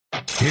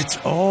It's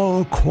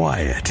all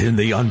quiet in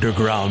the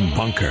underground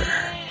bunker.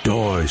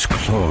 Doors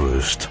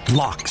closed,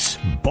 locks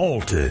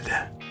bolted.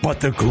 But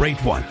the Great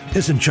One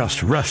isn't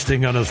just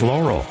resting on his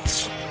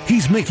laurels.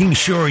 He's making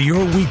sure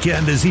your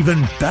weekend is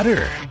even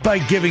better by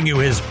giving you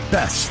his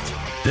best.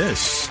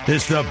 This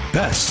is the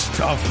best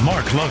of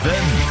Mark Levin.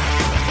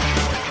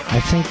 I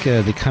think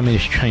the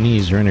communist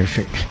Chinese are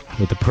interfering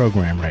with the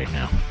program right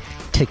now.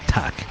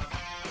 TikTok.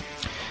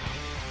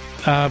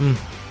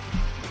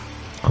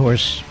 Of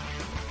course,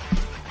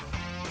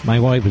 my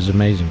wife was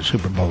amazing.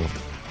 Super Bowl.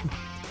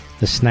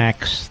 The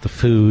snacks, the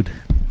food.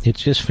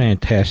 It's just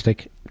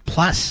fantastic.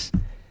 Plus,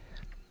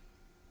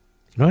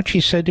 you know what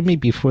she said to me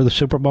before the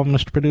Super Bowl,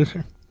 Mr.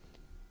 Producer?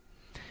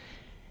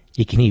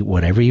 You can eat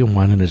whatever you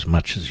want and as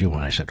much as you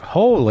want. I said,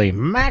 holy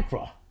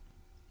mackerel.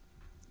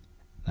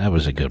 That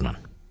was a good one.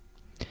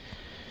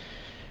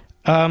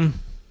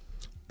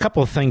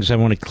 Couple of things I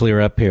want to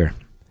clear up here.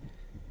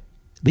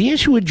 The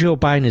issue with Joe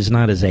Biden is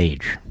not his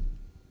age.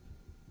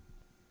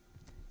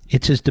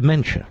 It's his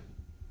dementia.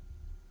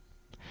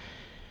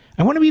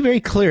 I want to be very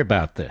clear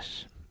about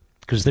this,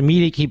 because the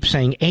media keeps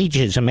saying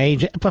ageism,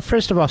 age. But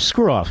first of all,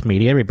 screw off,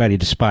 media. Everybody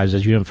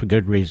despises you, and for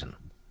good reason.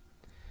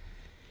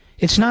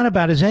 It's not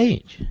about his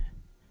age.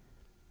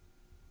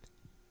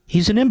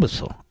 He's an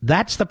imbecile.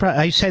 That's the.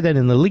 I say that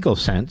in the legal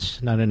sense,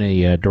 not in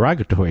a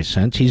derogatory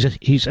sense.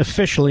 He's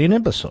officially an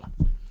imbecile.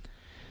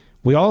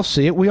 We all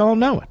see it. We all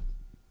know it.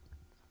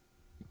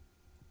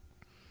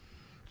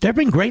 There have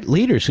been great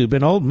leaders who've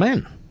been old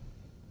men.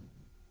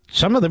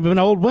 Some of them have been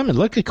old women.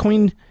 Look at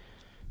Queen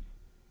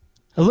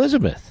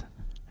Elizabeth.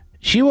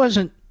 She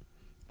wasn't,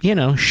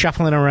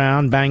 shuffling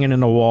around, banging in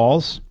the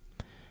walls,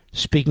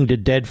 speaking to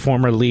dead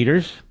former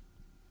leaders.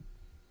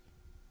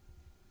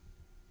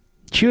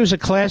 She was a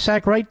class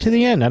act right to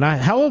the end. And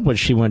how old was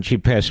she when she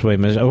passed away?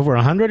 Over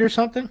 100 or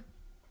something?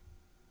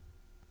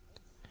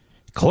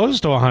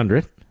 Close to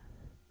 100.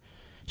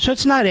 So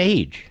it's not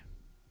age.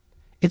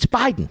 It's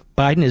Biden.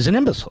 Biden is an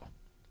imbecile.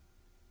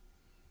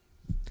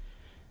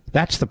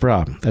 That's the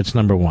problem. That's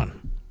number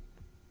one.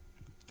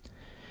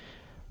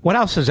 What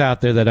else is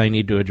out there that I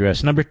need to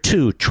address? Number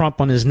two, Trump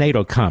on his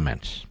NATO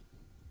comments.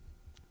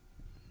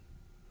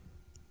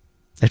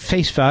 At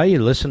face value,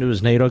 you listen to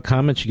his NATO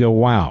comments, you go,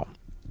 wow.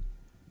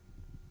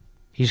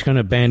 He's going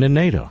to abandon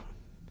NATO.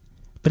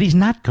 But he's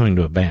not going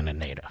to abandon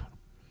NATO.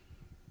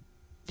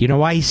 Do you know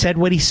why he said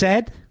what he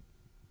said?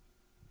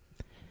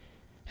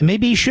 And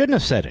maybe he shouldn't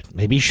have said it.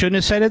 Maybe he shouldn't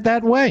have said it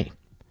that way.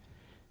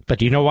 But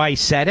do you know why he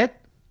said it?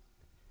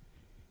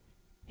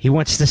 He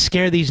wants to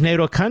scare these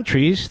NATO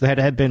countries that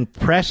have been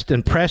pressed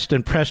and pressed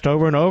and pressed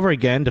over and over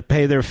again to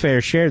pay their fair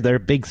share, their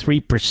big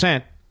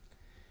 3%,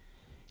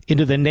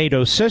 into the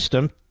NATO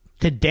system,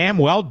 to damn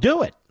well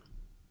do it.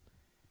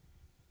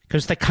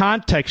 Because the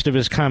context of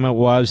his comment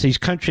was, these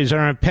countries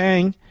aren't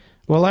paying,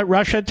 well, let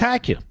Russia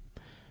attack you.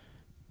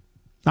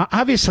 Now,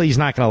 obviously, he's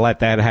not going to let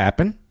that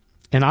happen.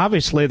 And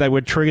obviously, that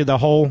would trigger the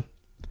whole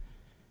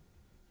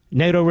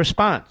NATO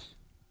response.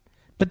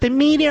 But the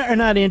media are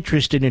not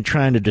interested in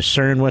trying to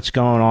discern what's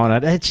going on.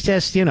 It's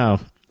just,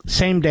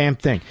 same damn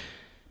thing.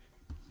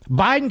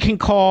 Biden can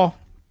call,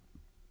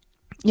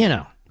 he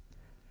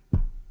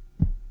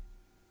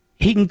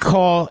can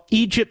call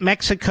Egypt,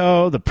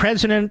 Mexico, the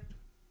president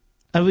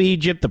of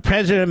Egypt, the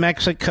president of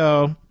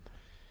Mexico,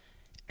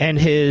 and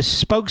his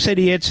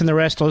spokesidiots and the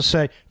rest will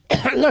say,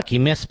 look, he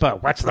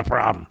misspoke. What's the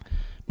problem?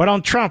 But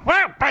on Trump,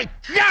 well, my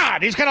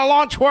God, he's going to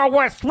launch World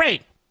War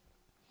III.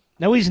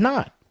 No, he's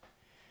not.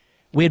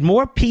 We had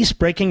more peace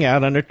breaking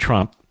out under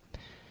Trump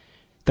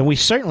than we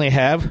certainly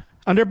have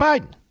under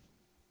Biden.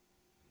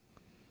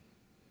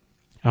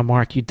 Now,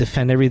 Mark, you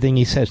defend everything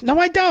he says. No,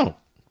 I don't.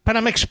 But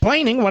I'm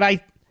explaining what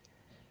I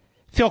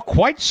feel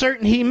quite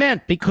certain he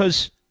meant,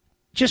 because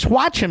just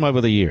watch him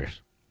over the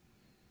years.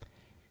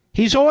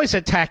 He's always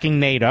attacking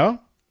NATO,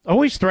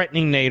 always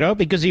threatening NATO,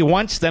 because he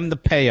wants them to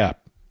pay up.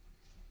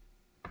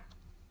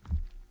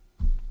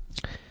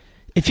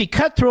 If you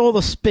cut through all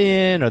the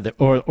spin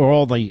or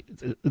all the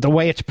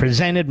way it's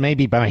presented,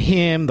 maybe by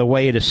him, the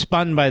way it is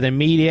spun by the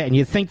media, and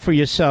you think for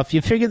yourself,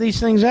 you figure these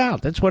things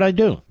out. That's what I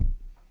do.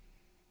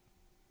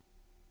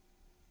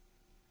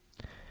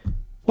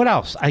 What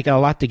else? I got a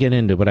lot to get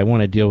into, but I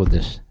want to deal with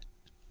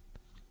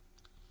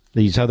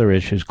these other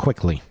issues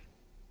quickly.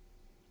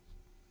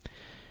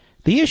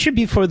 The issue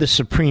before the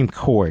Supreme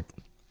Court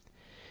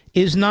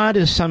is not,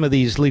 as some of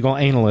these legal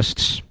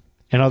analysts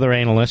and other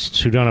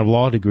analysts who don't have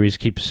law degrees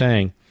keep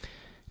saying,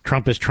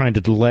 Trump is trying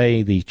to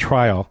delay the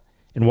trial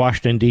in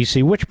Washington,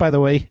 D.C., which, by the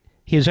way,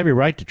 he has every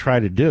right to try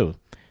to do.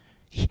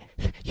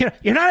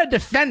 You're not a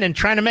defendant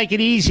trying to make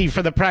it easy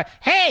for the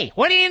Hey,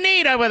 what do you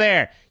need over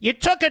there? You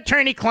took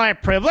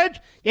attorney-client privilege.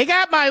 You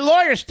got my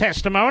lawyer's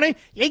testimony.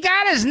 You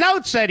got his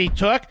notes that he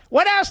took.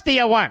 What else do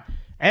you want?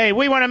 Hey,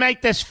 we want to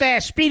make this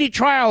fast, Speedy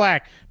Trial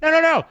Act.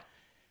 No.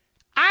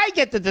 I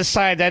get to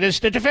decide that as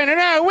the defendant.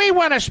 No, we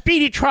want a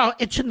speedy trial.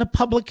 It's in the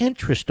public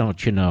interest,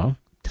 don't you know,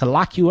 to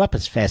lock you up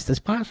as fast as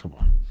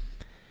possible.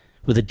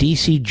 With a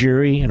D.C.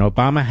 jury, an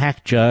Obama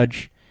hack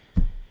judge,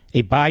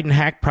 a Biden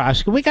hack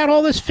prosecutor. We got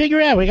all this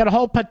figured out. We got a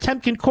whole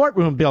Potemkin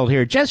courtroom built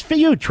here just for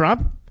you,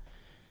 Trump.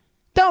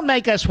 Don't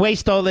make us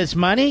waste all this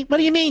money. What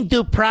do you mean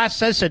due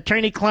process,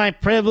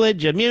 attorney-client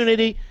privilege,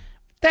 immunity?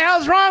 What the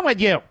hell's wrong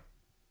with you?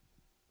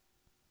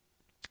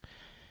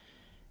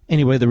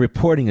 Anyway, the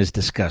reporting is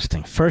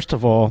disgusting. First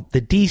of all,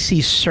 the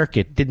D.C.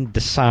 Circuit didn't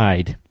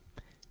decide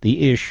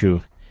the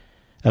issue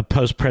of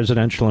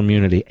post-presidential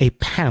immunity. A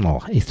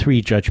panel, a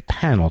 3-judge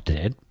panel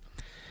did,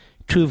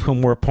 2 of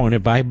whom were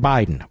appointed by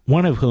Biden,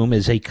 one of whom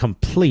is a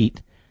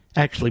complete,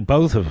 actually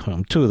both of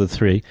whom, 2 of the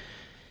 3,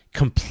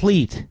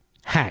 complete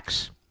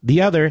hacks.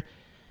 The other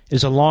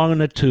is a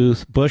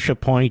long-in-the-tooth Bush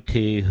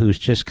appointee who's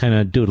just kind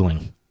of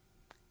doodling.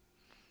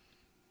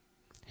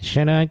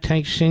 Should I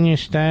take senior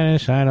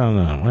status? I don't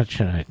know. What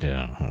should I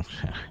do?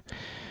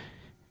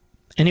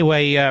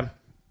 Anyway, now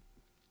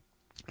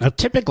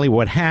typically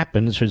what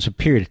happens is a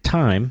period of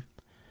time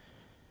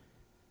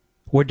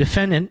where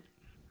defendant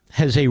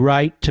has a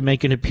right to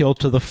make an appeal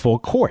to the full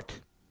court.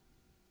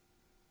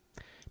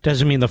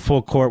 Doesn't mean the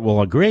full court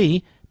will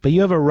agree, but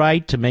you have a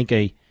right to make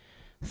a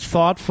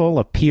thoughtful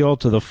appeal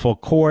to the full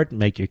court,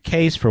 make your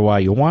case for why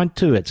you want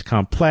to. It's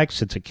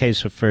complex. It's a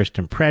case of first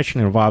impression.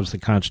 It involves the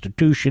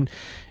Constitution.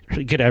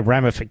 It could have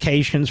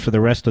ramifications for the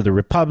rest of the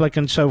Republic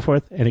and so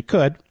forth, and it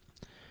could.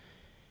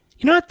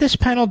 You know what this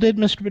panel did,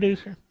 Mr.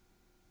 Producer?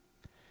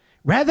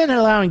 Rather than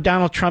allowing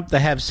Donald Trump to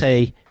have,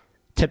 say,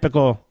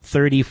 typical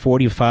 30,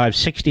 45,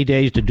 60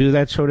 days to do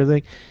that sort of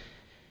thing,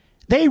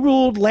 they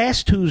ruled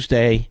last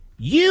Tuesday,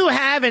 you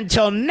have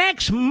until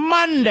next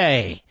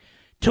Monday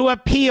to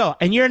appeal,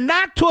 and you're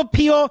not to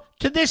appeal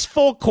to this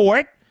full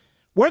court.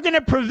 We're going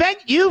to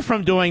prevent you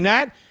from doing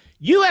that.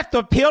 You have to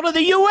appeal to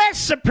the U.S.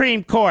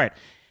 Supreme Court.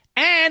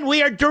 And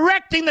we are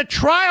directing the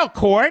trial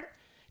court,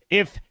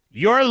 if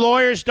your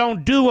lawyers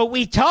don't do what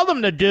we tell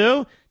them to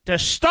do, to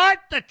start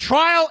the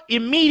trial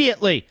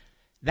immediately.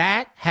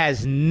 That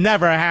has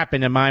never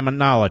happened in my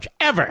knowledge.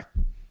 Ever.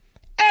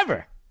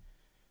 Ever.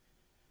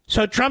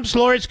 So Trump's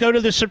lawyers go to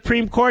the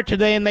Supreme Court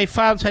today and they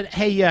filed and said,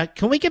 hey,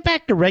 can we get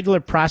back to regular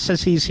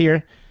processes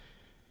here?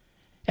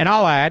 And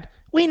I'll add,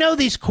 we know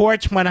these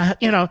courts want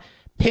to,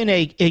 pin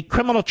a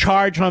criminal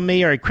charge on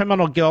me or a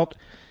criminal guilt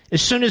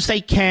as soon as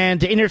they can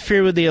to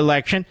interfere with the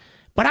election.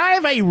 But I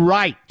have a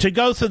right to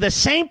go through the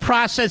same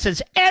process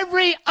as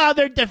every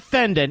other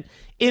defendant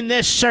in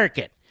this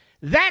circuit.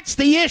 That's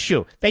the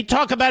issue. They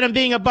talk about him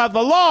being above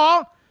the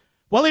law.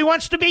 Well, he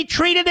wants to be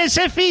treated as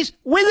if he's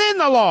within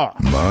the law.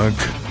 Mark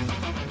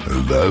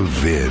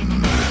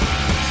Levin.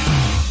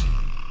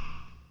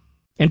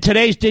 In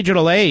today's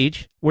digital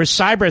age, where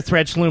cyber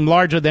threats loom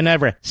larger than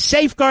ever,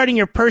 safeguarding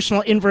your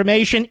personal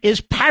information is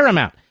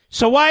paramount.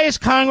 So why is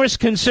Congress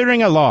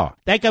considering a law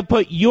that could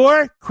put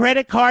your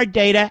credit card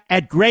data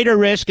at greater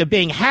risk of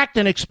being hacked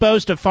and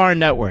exposed to foreign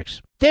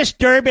networks? This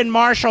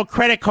Durbin-Marshall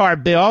credit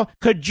card bill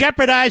could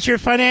jeopardize your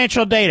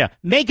financial data,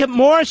 make it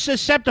more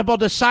susceptible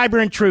to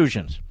cyber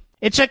intrusions.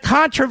 It's a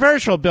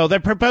controversial bill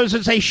that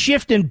proposes a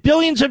shift in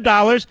billions of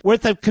dollars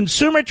worth of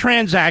consumer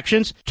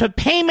transactions to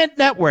payment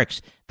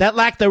networks that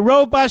lack the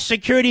robust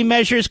security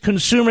measures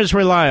consumers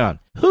rely on.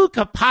 Who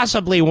could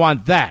possibly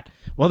want that?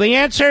 Well, the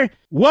answer?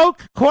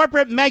 Woke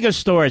corporate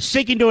megastores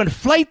seeking to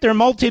inflate their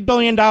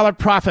multi-billion-dollar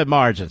profit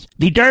margins.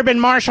 The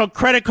Durbin-Marshall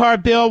credit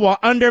card bill will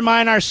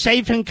undermine our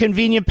safe and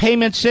convenient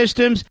payment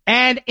systems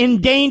and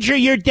endanger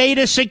your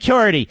data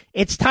security.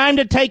 It's time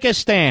to take a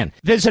stand.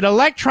 Visit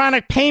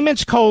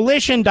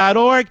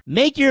electronicpaymentscoalition.org.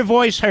 Make your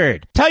voice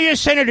heard. Tell your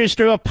senators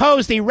to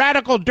oppose the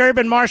radical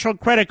Durbin-Marshall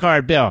credit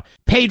card bill,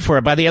 paid for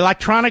by the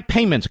Electronic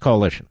Payments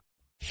Coalition.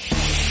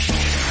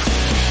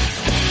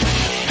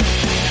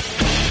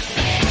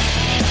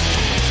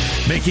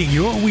 Making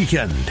your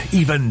weekend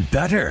even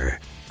better.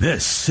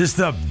 This is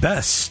the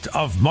best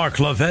of Mark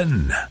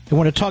Levin. I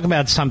want to talk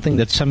about something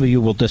that some of you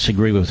will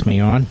disagree with me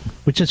on,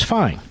 which is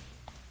fine.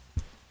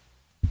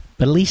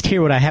 But at least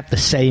hear what I have to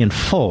say in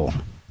full,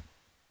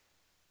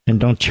 and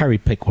don't cherry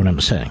pick what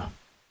I'm saying.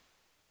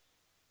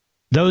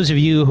 Those of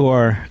you who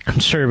are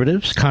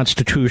conservatives,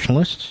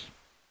 constitutionalists,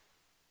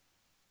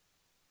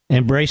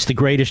 embrace the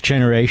greatest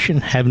generation,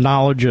 have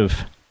knowledge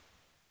of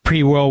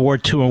pre-World War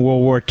II and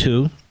World War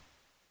II,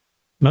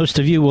 most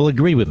of you will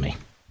agree with me.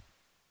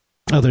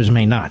 Others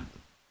may not.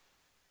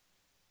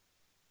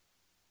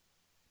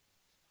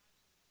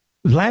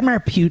 Vladimir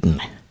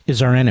Putin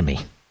is our enemy.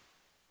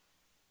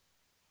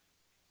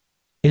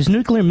 His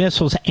nuclear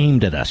missiles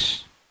aimed at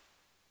us.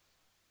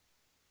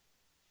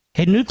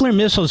 Had nuclear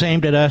missiles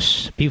aimed at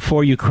us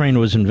before Ukraine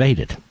was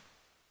invaded.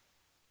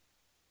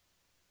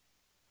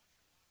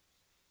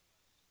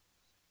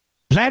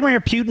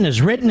 Vladimir Putin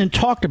has written and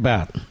talked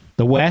about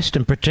the West,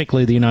 and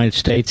particularly the United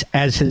States,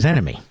 as his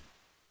enemy.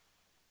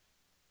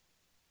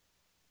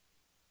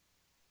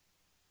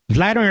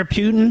 Vladimir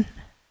Putin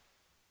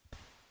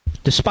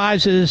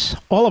despises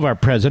all of our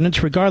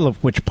presidents, regardless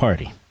of which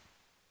party.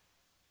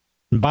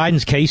 In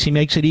Biden's case, he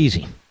makes it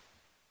easy.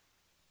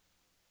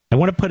 I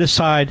want to put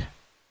aside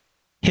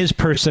his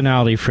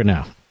personality for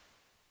now.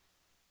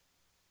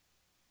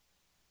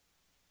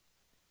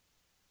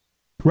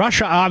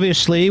 Russia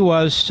obviously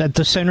was at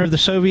the center of the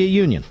Soviet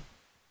Union.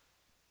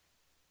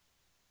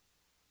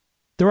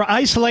 There were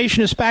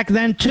isolationists back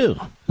then, too,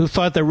 who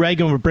thought that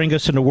Reagan would bring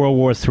us into World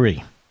War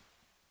III.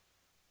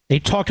 They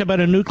talked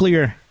about a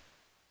nuclear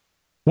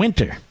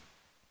winter.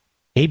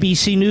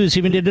 ABC News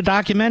even did a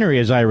documentary,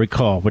 as I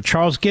recall, with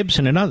Charles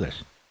Gibson and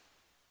others.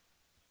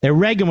 That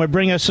Reagan would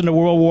bring us into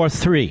World War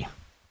III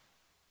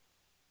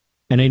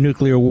and a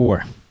nuclear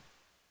war.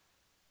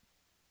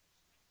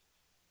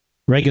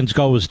 Reagan's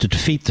goal was to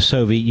defeat the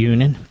Soviet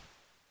Union.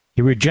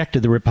 He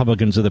rejected the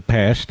Republicans of the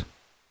past.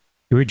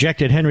 He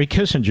rejected Henry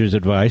Kissinger's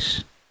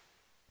advice.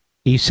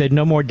 He said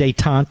no more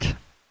détente,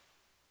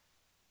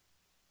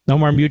 no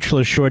more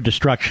mutually assured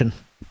destruction.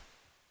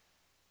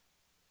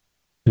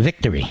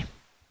 Victory.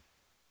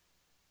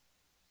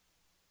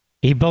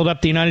 He built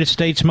up the United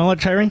States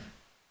military.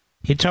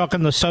 He took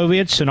on the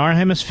Soviets in our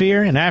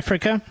hemisphere, in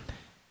Africa,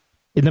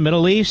 in the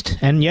Middle East,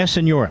 and yes,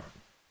 in Europe.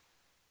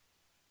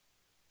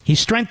 He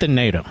strengthened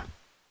NATO.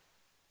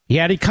 He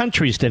added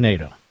countries to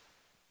NATO.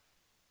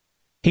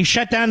 He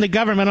shut down the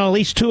government on at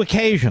least 2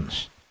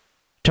 occasions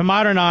to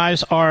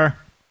modernize our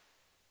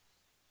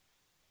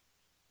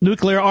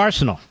nuclear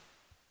arsenal,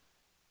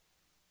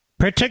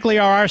 particularly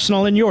our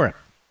arsenal in Europe,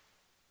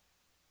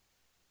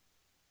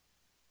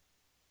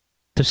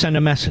 to send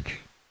a message.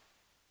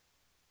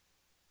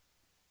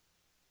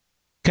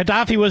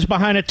 Gaddafi was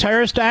behind a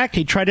terrorist act.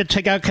 He tried to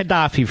take out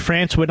Gaddafi.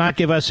 France would not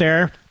give us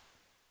air,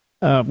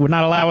 would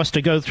not allow us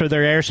to go through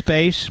their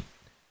airspace.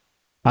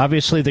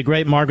 Obviously, the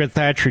great Margaret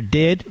Thatcher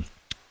did.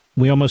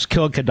 We almost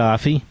killed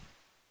Gaddafi,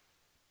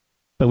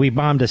 but we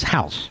bombed his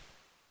house.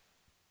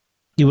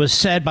 It was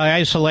said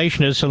by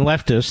isolationists and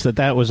leftists that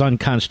that was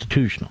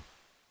unconstitutional.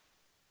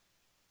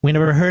 We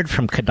never heard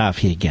from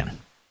Gaddafi again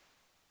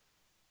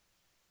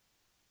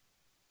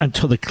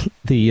until the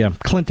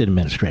Clinton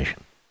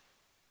administration.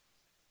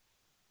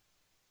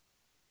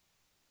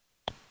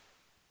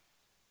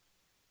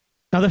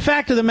 Now, the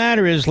fact of the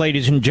matter is,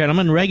 ladies and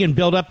gentlemen, Reagan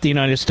built up the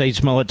United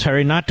States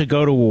military not to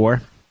go to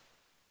war,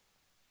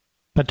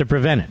 but to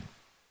prevent it.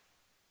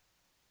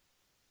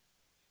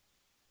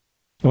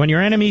 When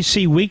your enemies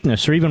see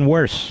weakness, or even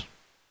worse,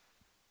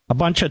 a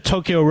bunch of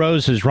Tokyo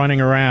Roses running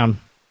around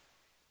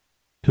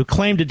who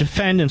claim to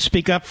defend and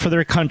speak up for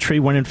their country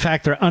when in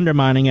fact they're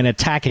undermining and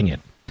attacking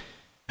it,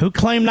 who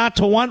claim not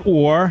to want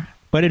war,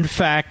 but in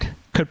fact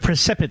could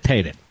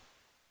precipitate it.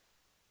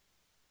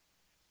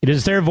 It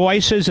is their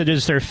voices, it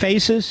is their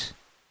faces,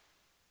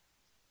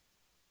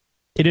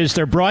 it is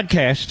their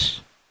broadcasts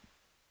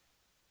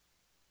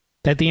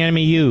that the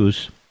enemy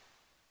use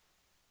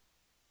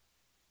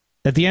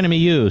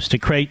to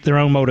create their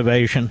own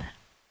motivation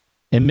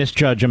and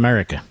misjudge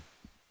America.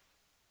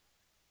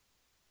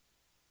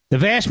 The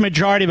vast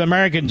majority of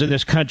Americans in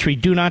this country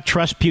do not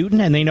trust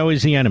Putin, and they know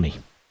he's the enemy.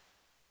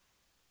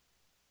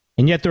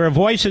 And yet there are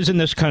voices in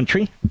this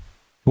country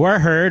who are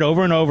heard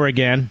over and over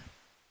again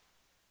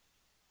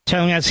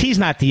telling us he's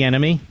not the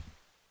enemy.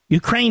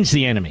 Ukraine's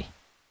the enemy.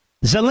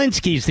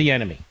 Zelensky's the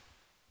enemy.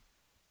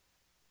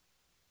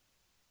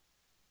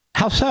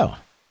 How so?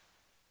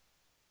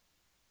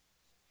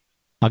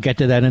 I'll get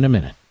to that in a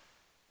minute.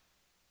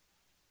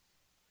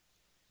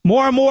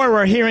 More and more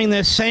we're hearing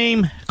this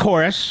same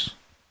chorus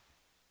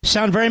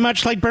sound very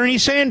much like Bernie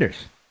Sanders.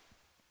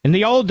 In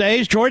the old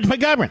days, George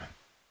McGovern.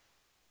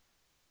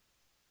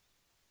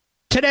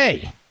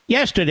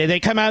 Yesterday, they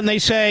come out and they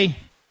say,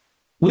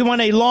 we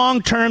want a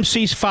long-term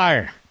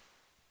ceasefire.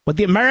 What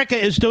the America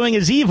is doing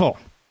is evil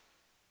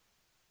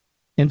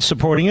in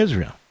supporting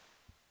Israel.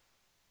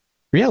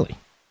 Really?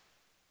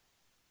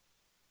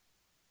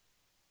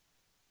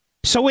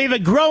 So we have a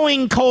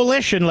growing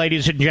coalition,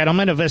 ladies and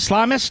gentlemen, of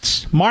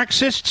Islamists,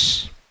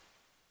 Marxists,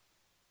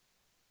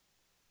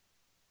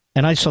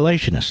 and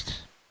isolationists,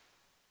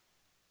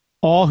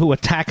 all who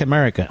attack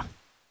America,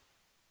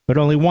 but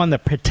only one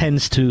that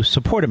pretends to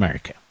support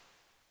America: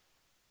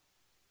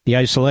 the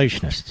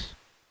isolationists.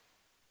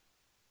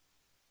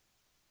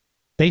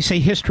 They say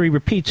history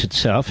repeats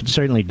itself. It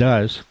certainly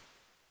does.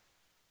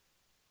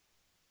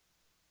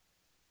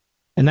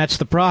 And that's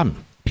the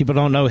problem. People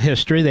don't know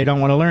history. They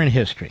don't want to learn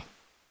history.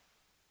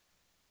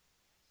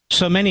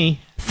 So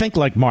many think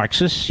like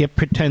Marxists, yet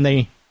pretend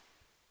they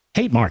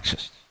hate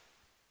Marxists.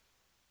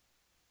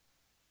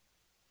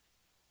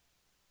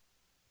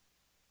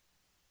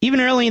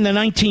 Even early in the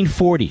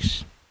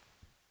 1940s,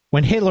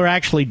 when Hitler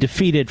actually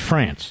defeated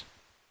France,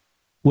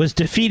 was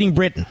defeating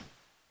Britain,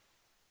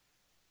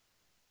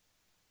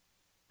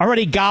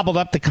 already gobbled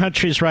up the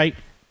countries right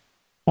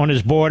on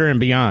his border and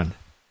beyond.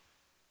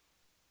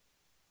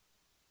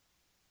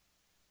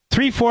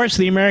 3/4 of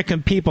the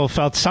American people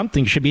felt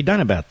something should be done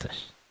about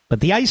this. But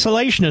the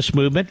isolationist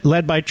movement,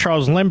 led by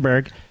Charles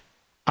Lindbergh,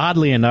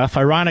 oddly enough,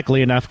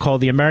 ironically enough,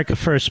 called the America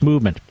First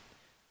Movement,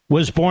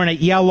 was born at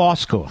Yale Law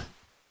School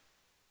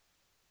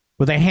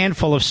with a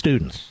handful of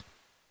students.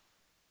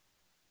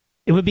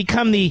 It would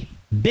become the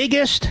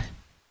biggest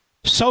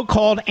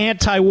so-called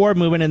anti-war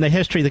movement in the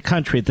history of the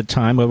country at the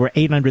time, over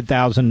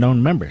 800,000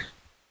 known members.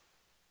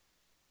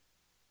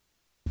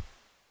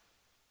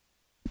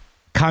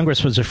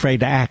 Congress was afraid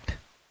to act.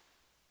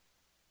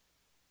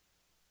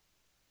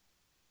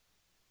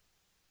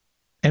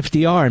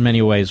 FDR, in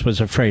many ways, was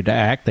afraid to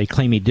act. They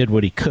claim he did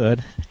what he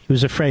could. He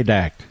was afraid to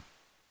act.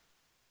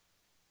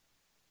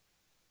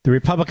 The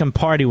Republican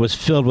Party was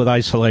filled with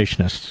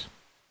isolationists,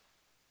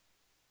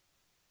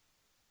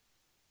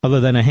 other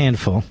than a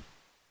handful,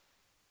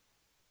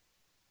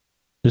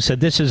 who said,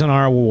 this isn't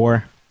our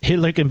war.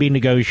 Hitler can be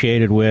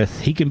negotiated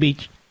with. He can be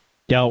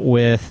dealt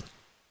with.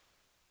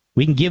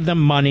 We can give them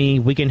money.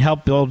 We can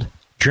help build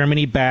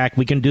Germany back.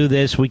 We can do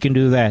this. We can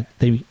do that.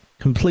 They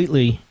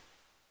completely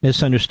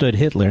misunderstood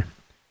Hitler,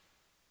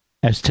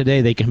 as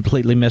today they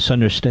completely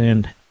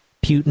misunderstand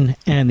Putin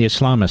and the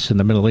Islamists in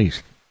the Middle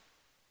East.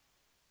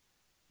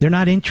 They're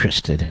not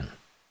interested in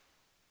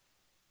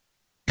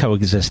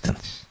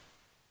coexistence.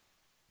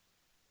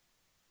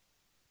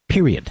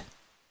 Period.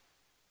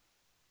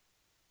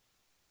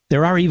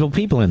 There are evil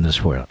people in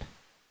this world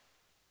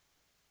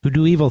who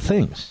do evil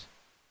things.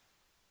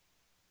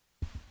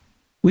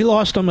 We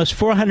lost almost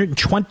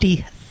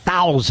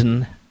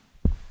 420,000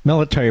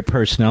 military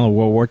personnel in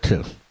World War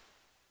II.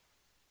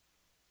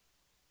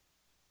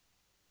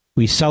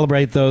 We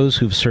celebrate those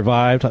who've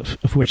survived,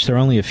 of which there are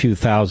only a few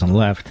thousand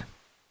left,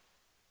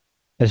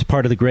 as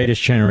part of the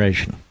greatest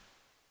generation.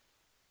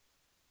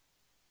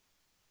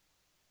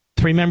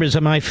 3 members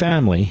of my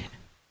family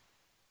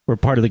were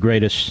part of the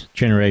greatest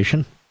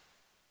generation.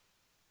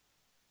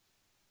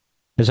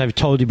 As I've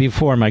told you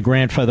before, my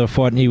grandfather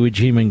fought in Iwo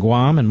Jima and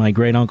Guam, and my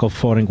great-uncle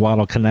fought in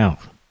Guadalcanal.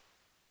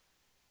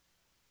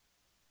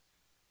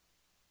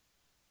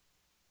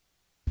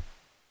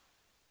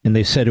 And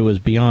they said it was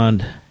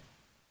beyond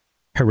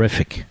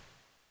horrific.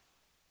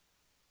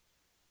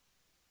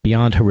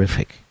 Beyond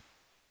horrific.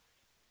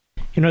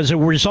 You know, as a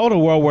result of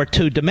World War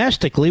II,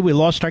 domestically, we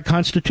lost our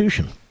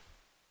Constitution.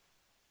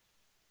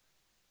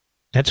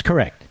 That's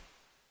correct.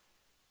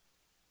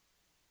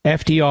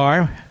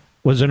 FDR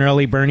was an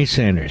early Bernie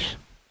Sanders.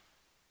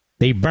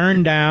 They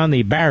burned down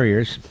the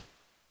barriers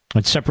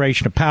on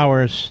separation of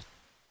powers,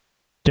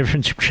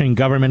 difference between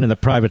government and the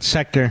private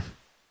sector.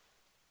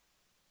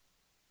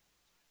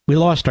 We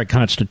lost our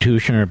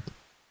Constitution, or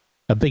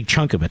a big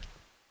chunk of it.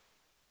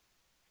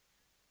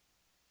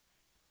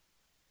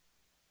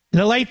 In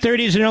the late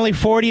 30s and early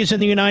 40s in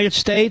the United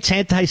States,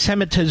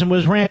 anti-Semitism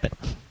was rampant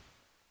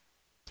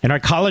in our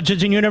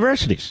colleges and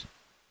universities.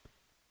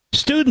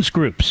 Students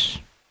groups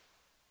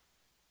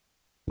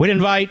would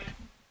invite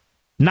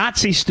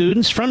Nazi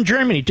students from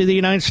Germany to the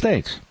United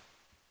States.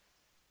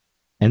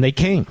 And they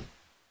came.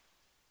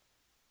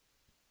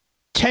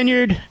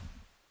 Tenured,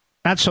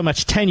 not so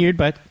much tenured,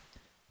 but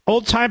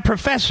old-time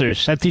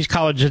professors at these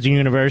colleges and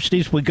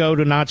universities would go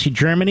to Nazi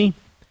Germany,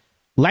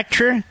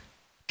 lecture,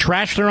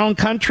 trash their own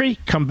country,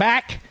 come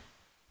back,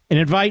 and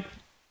invite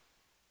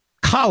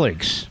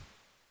colleagues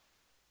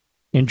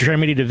in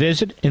Germany to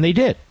visit, and they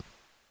did.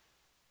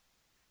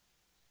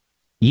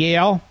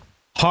 Yale,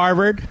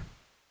 Harvard,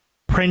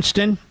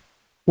 Princeton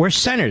were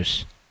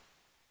centers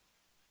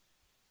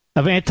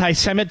of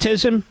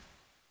anti-Semitism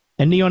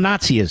and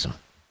neo-Nazism. In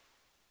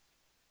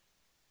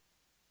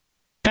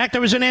fact,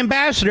 there was an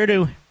ambassador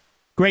to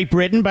Great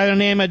Britain by the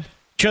name of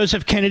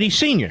Joseph Kennedy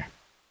Sr.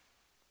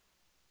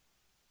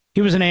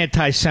 He was an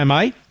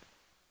anti-Semite.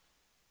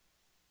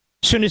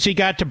 As soon as he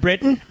got to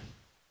Britain,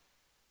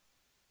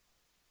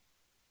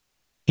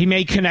 he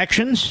made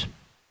connections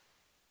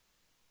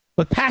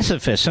with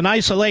pacifists and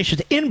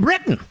isolationists in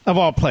Britain, of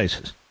all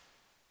places,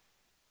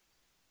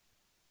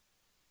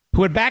 who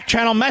would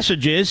back-channel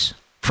messages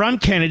from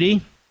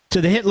Kennedy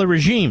to the Hitler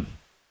regime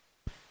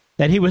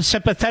that he was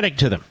sympathetic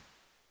to them.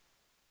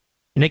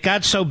 And it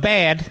got so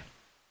bad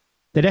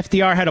that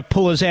FDR had to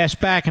pull his ass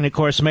back and, of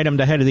course, made him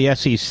the head of the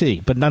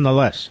SEC. But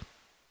nonetheless,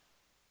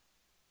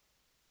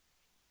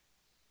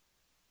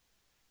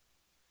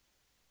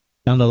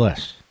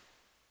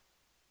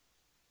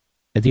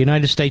 at the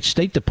United States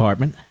State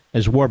Department,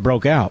 as war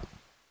broke out,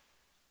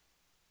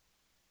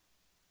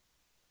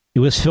 it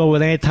was filled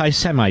with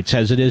anti-Semites,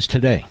 as it is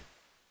today.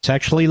 It's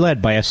actually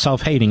led by a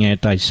self-hating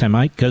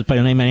anti-Semite, goes by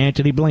the name of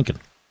Antony Blinken.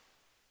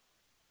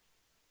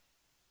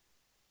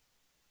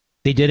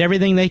 They did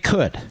everything they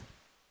could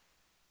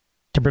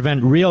to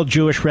prevent real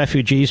Jewish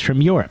refugees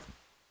from Europe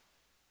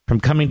from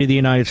coming to the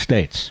United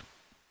States.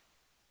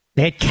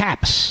 They had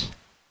caps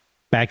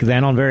back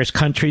then on various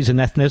countries and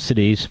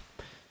ethnicities.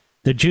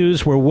 The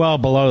Jews were well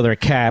below their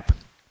cap,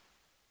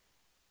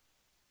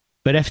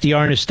 but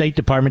FDR and his State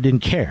Department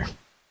didn't care.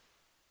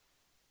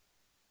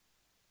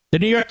 The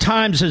New York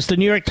Times is the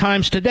New York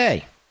Times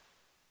today.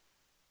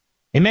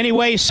 In many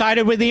ways,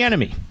 sided with the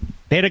enemy.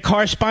 They had a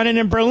correspondent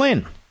in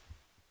Berlin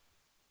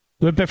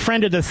who had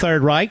befriended the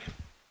Third Reich,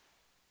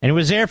 and he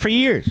was there for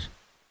years,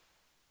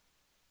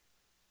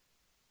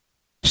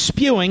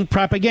 spewing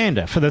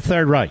propaganda for the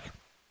Third Reich.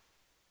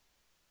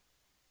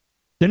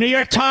 The New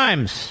York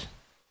Times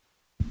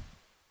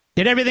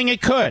did everything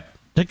it could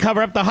to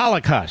cover up the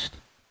Holocaust,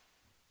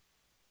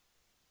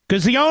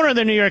 because the owner of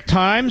the New York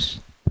Times,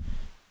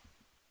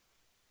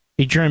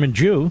 a German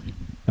Jew,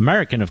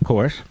 American, of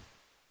course,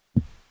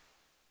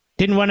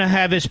 didn't want to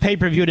have his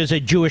paper viewed as a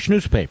Jewish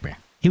newspaper.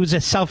 He was a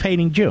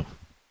self-hating Jew,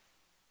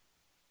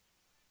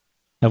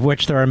 of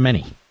which there are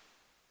many.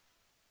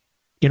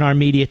 in our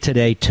media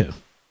today, too.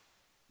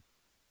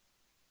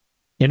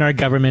 In our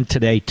government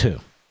today, too.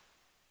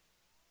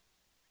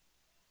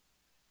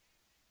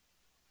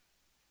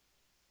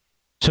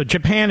 So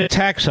Japan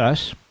attacks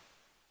us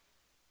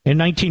in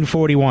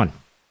 1941.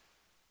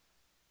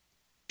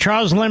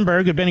 Charles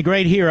Lindbergh, who'd been a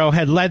great hero,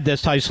 had led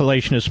this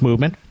isolationist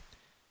movement.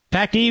 In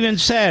fact, he even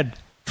said,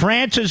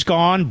 France is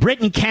gone,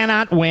 Britain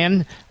cannot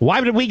win. Why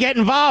would we get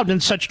involved in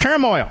such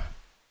turmoil?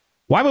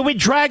 Why would we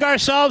drag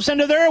ourselves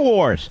into their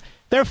wars?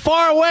 They're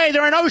far away,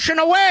 they're an ocean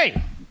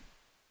away.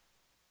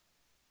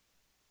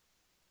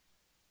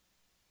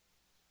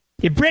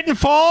 If Britain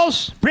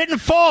falls,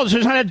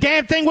 there's not a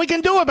damn thing we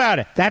can do about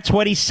it. That's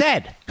what he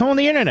said. Go on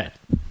the internet.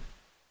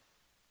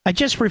 I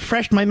just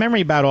refreshed my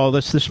memory about all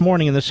this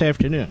morning and this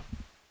afternoon.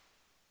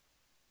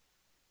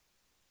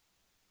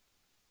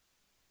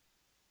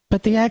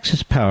 But the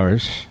Axis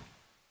powers,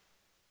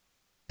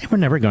 they were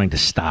never going to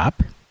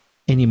stop.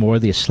 Any more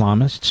the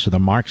Islamists or the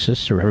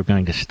Marxists are ever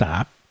going to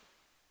stop.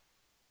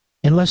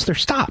 Unless they're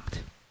stopped.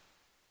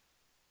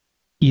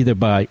 Either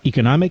by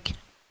economic,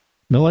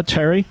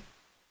 military,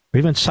 or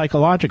even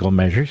psychological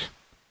measures,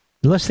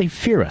 unless they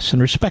fear us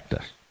and respect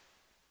us.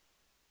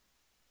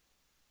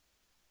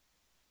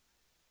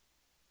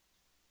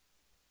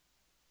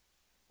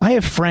 I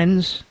have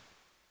friends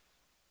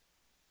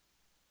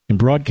in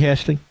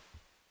broadcasting,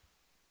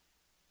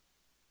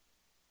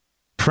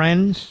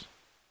 friends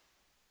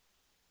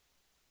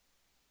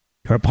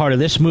who are part of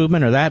this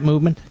movement or that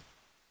movement.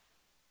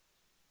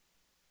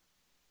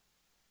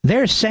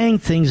 They're saying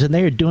things and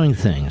they're doing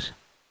things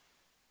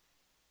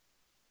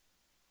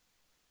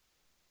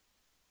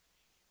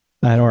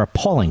that are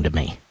appalling to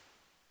me.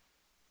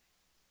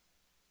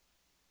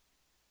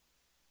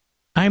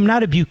 I'm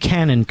not a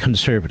Buchanan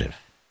conservative.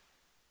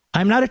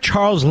 I'm not a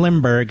Charles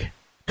Lindbergh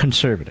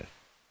conservative.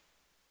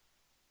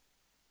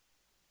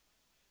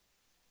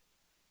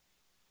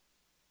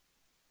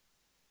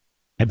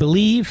 I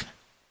believe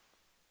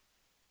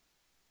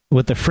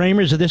what the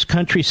framers of this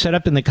country set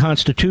up in the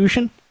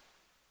Constitution.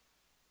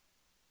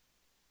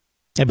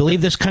 I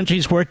believe this country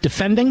is worth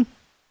defending.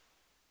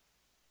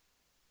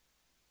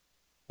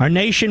 Our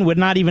nation would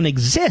not even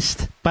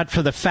exist but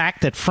for the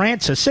fact that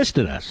France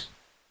assisted us.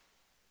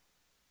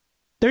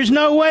 There's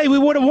no way we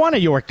would have won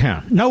at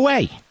Yorktown. No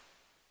way.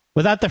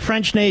 Without the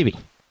French Navy.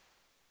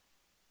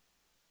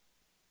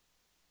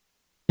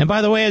 And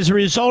by the way, as a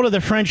result of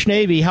the French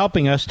Navy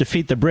helping us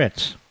defeat the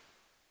Brits,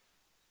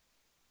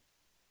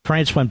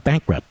 France went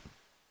bankrupt.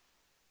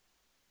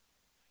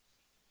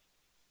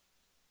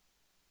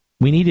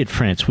 We needed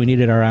France. We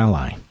needed our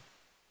ally.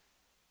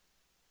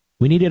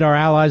 We needed our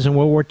allies in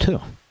World War II.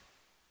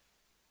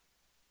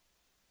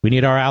 We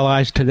need our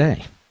allies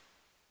today.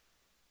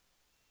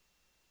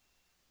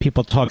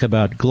 People talk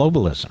about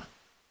globalism.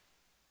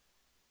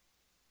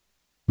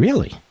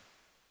 Really?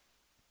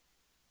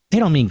 They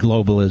don't mean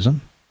globalism.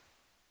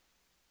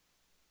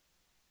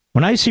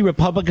 When I see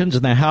Republicans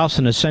in the House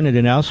and the Senate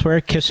and elsewhere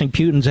kissing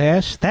Putin's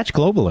ass, that's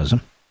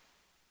globalism.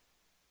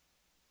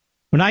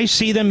 When I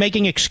see them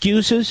making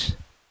excuses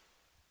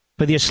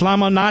for the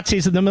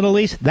Islamo-Nazis in the Middle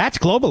East, that's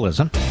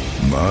globalism.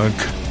 Mark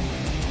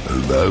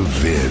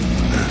Levin.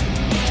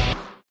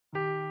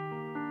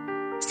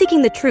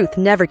 Seeking the truth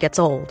never gets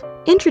old.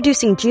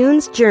 Introducing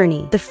June's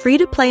Journey, the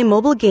free-to-play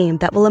mobile game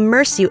that will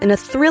immerse you in a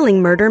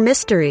thrilling murder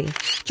mystery.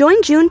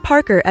 Join June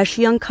Parker as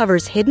she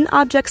uncovers hidden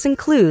objects and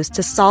clues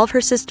to solve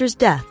her sister's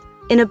death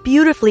in a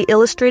beautifully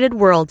illustrated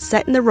world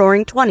set in the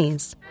Roaring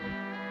 '20s.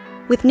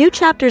 With new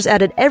chapters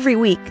added every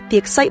week, the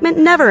excitement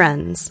never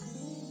ends.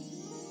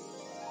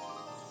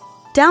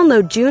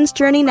 Download June's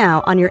Journey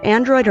now on your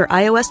Android or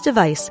iOS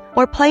device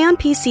or play on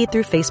PC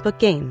through Facebook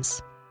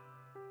Games.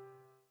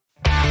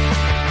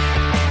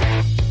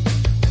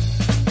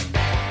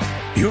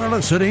 You're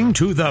listening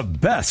to the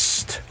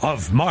best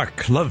of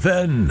Mark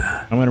Levin.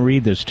 I'm going to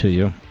read this to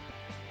you.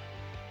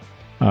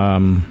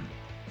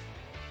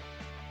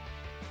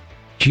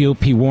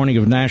 GOP warning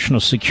of national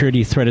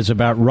security threat is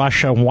about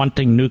Russia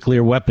wanting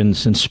nuclear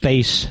weapons in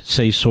space,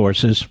 say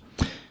sources.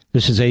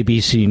 This is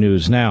ABC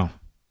News. Now,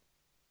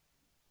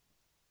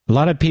 a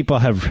lot of people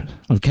have,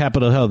 on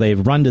Capitol Hill,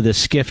 they've run to this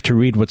skiff to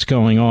read what's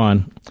going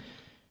on.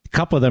 A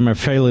couple of them are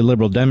fairly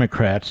liberal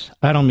Democrats.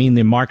 I don't mean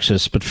the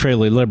Marxists, but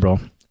fairly liberal.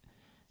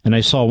 And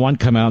I saw one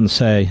come out and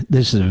say,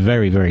 this is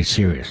very, very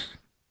serious.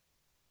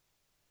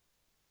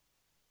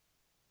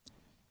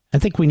 I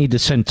think we need to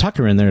send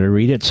Tucker in there to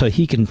read it so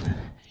he can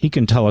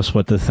tell us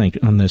what to think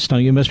on this.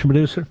 Don't you, Mr.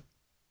 Producer?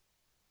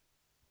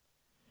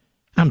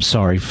 I'm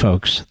sorry,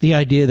 folks. The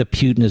idea that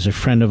Putin is a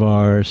friend of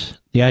ours,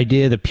 the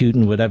idea that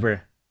Putin would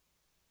ever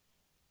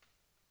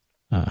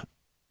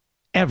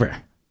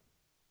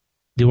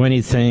do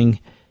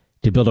anything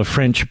to build a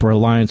friendship or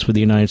alliance with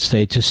the United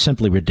States is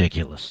simply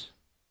ridiculous.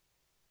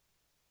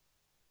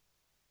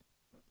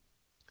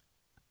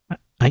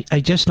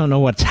 I just don't know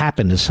what's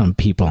happened to some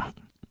people.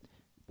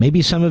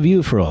 Maybe some of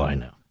you, for all I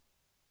know.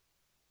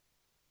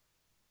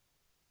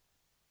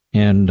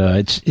 And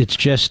it's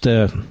just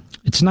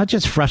it's not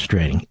just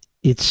frustrating.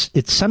 It's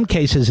some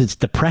cases it's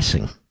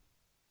depressing.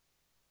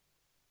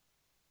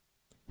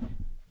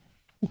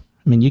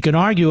 I mean, you can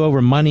argue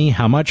over money,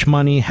 how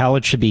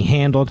it should be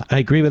handled. I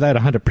agree with that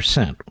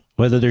 100%.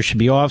 Whether there should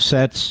be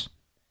offsets,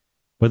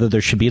 whether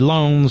there should be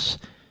loans,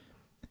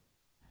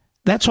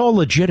 that's all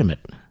legitimate.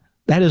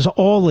 That is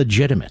all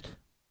legitimate.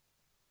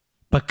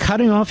 But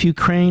cutting off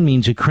Ukraine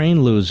means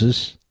Ukraine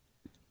loses.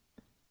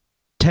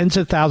 Tens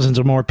of thousands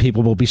of more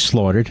people will be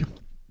slaughtered.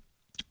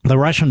 The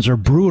Russians are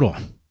brutal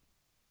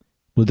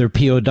with their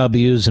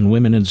POWs and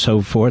women and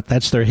so forth.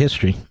 That's their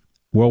history,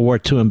 World War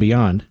II and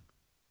beyond.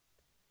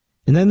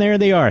 And then there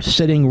they are,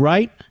 sitting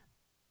right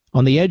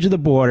on the edge of the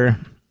border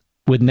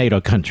with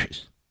NATO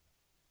countries.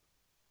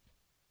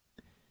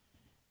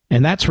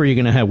 And that's where you're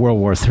going to have World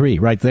War III,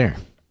 right there.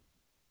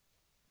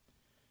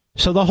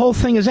 So the whole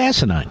thing is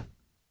asinine.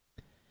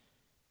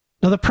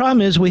 Now, the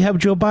problem is we have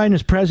Joe Biden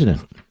as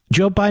president.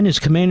 Joe Biden is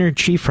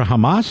commander-in-chief for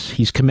Hamas.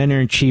 He's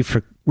commander-in-chief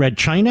for Red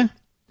China.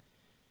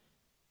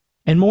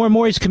 And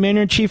more he's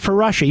commander-in-chief for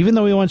Russia. Even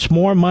though he wants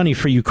more money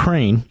for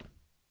Ukraine,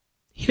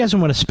 he doesn't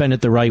want to spend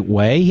it the right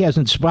way. He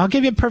hasn't. Well, I'll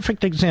give you a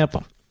perfect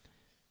example.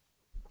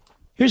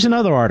 Here's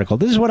another article.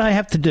 This is what I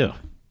have to do.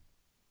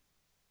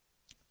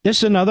 This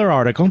is another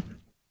article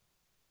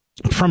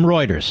from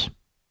Reuters.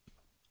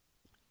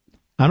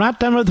 I'm not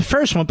done with the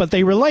first one, but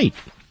they relate.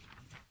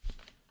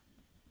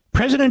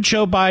 President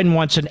Joe Biden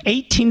wants an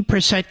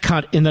 18%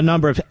 cut in the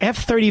number of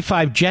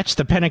F-35 jets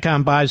the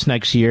Pentagon buys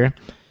next year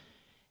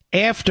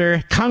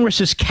after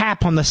Congress's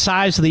cap on the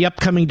size of the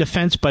upcoming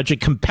defense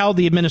budget compelled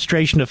the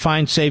administration to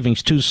find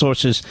savings, two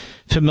sources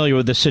familiar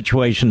with the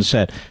situation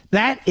said.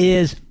 That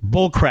is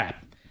bullcrap.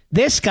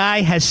 This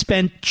guy has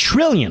spent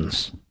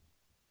trillions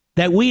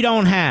that we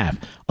don't have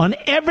on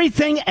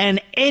everything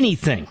and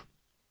anything.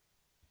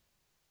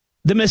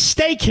 The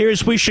mistake here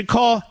is we should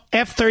call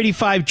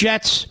F-35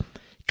 jets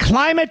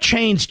climate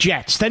change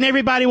jets. Then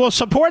everybody will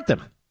support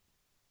them.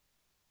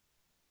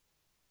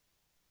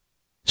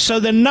 So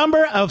the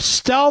number of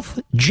stealth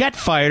jet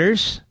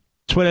fighters,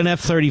 that's what an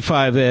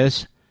F-35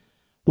 is,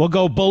 will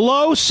go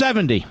below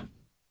 70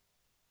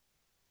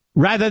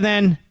 rather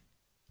than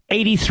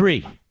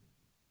 83.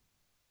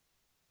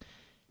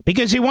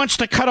 Because he wants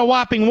to cut a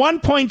whopping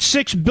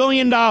 $1.6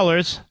 billion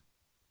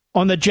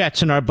on the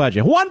jets in our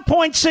budget.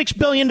 $1.6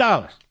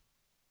 billion.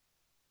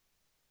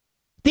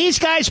 These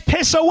guys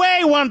piss away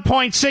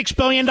 $1.6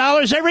 billion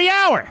every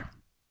hour.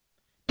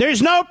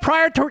 There's no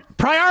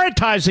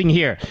prioritizing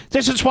here.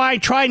 This is why I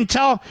try and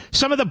tell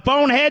some of the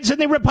boneheads in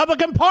the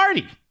Republican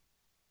Party.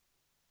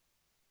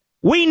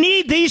 We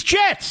need these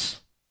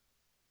jets.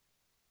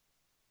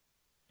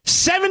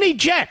 70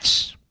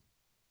 jets.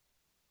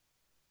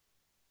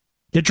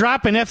 The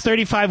drop in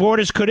F-35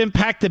 orders could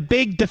impact the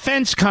big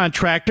defense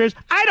contractors.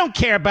 I don't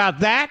care about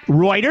that,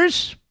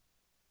 Reuters.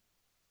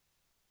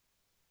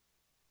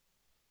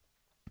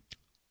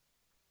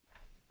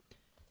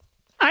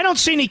 I don't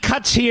see any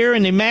cuts here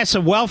in the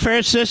massive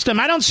welfare system.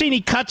 I don't see any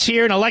cuts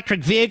here in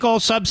electric vehicle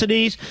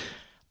subsidies.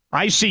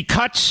 I see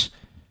cuts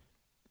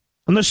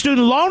on the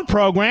student loan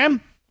program.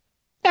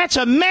 That's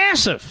a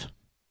massive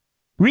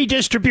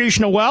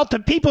redistribution of wealth to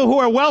people who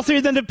are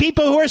wealthier than the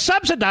people who are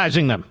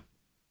subsidizing them.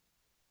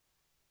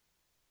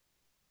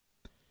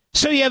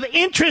 So you have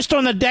interest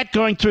on the debt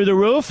going through the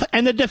roof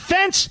and the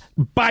defense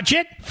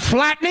budget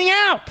flattening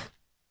out.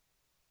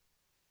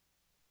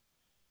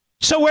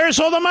 So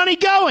where's all the money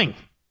going?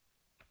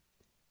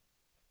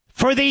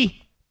 For the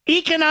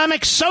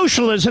economic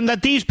socialism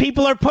that these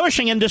people are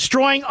pushing and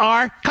destroying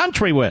our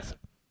country with.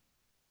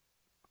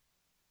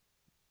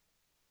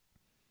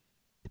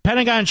 The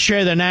Pentagon's share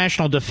of the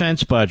national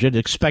defense budget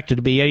expected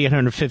to be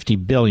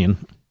 $850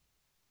 billion.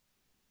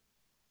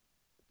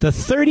 The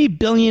 $30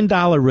 billion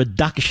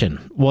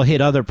reduction will hit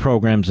other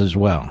programs as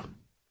well.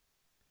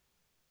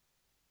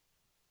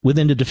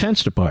 Within the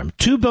Defense Department,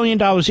 $2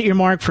 billion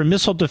earmarked for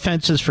missile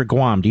defenses for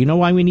Guam. Do you know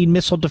why we need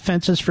missile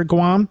defenses for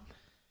Guam?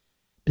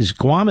 Because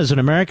Guam is an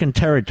American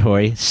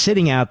territory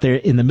sitting out there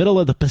in the middle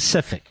of the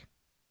Pacific.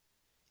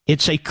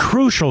 It's a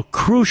crucial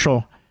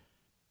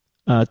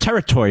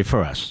territory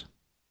for us.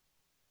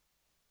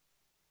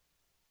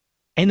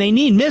 And they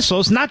need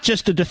missiles, not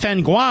just to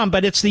defend Guam,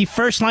 but it's the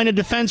first line of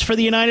defense for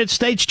the United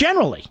States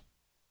generally.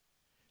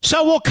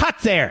 So we'll cut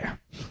there.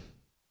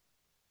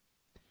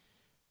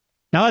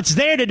 Now, it's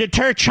there to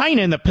deter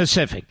China in the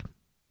Pacific.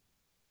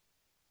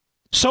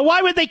 So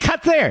why would they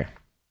cut there?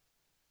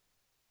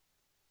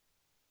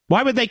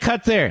 Why would they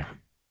cut there?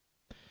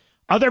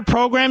 Other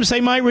programs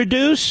they might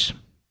reduce?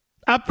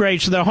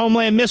 Upgrades to the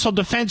Homeland Missile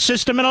Defense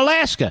System in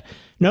Alaska,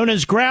 known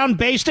as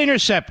ground-based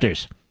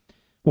interceptors.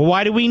 Well,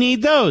 why do we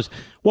need those?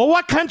 Well,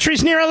 what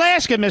country's near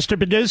Alaska, Mr.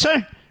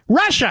 Producer?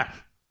 Russia.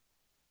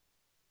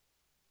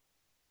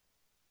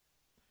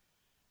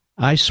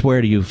 I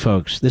swear to you,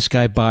 folks, this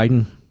guy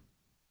Biden,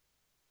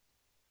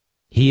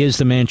 he is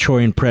the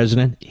Manchurian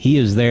president. He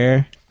is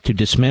there to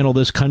dismantle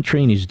this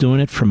country, and he's doing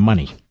it for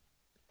money.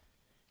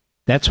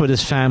 That's what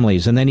his family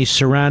is. And then he's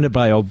surrounded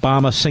by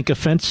Obama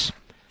sycophants.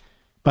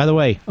 By the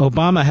way,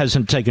 Obama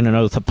hasn't taken an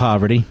oath of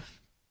poverty.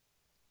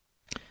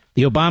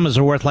 The Obamas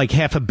are worth like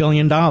 $500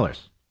 million.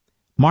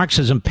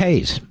 Marxism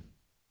pays.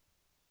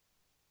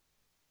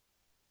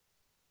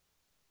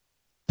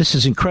 This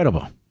is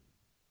incredible.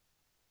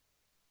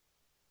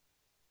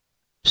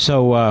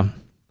 So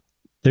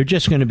they're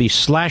just going to be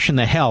slashing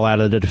the hell out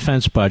of the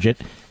defense budget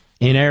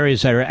in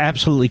areas that are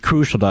absolutely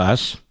crucial to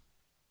us.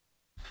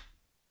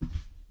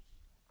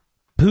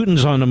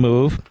 Putin's on the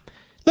move.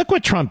 Look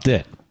what Trump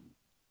did.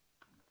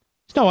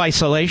 He's no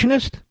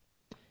isolationist.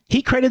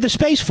 He created the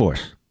Space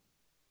Force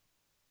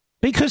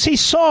because he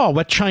saw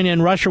what China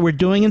and Russia were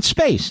doing in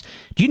space.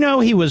 Do you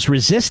know he was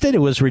resisted? It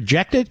was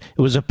rejected.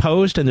 It was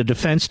opposed in the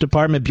Defense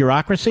Department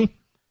bureaucracy.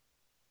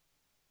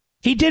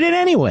 He did it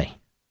anyway.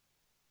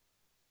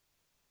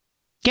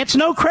 Gets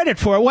no credit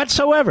for it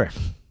whatsoever.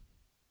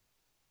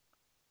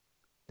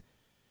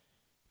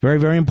 Very,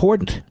 very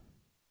important.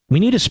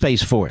 We need a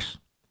Space Force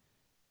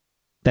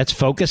that's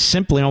focused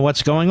simply on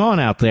what's going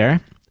on out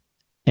there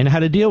and how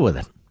to deal with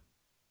it.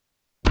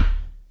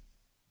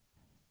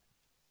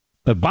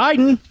 But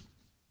Biden,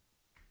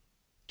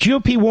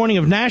 GOP warning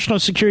of national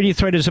security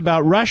threat is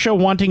about Russia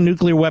wanting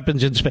nuclear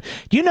weapons in space.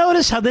 Do you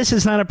notice how this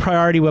is not a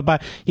priority with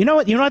Biden? You know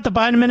what the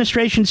Biden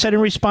administration said in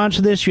response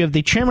to this? You have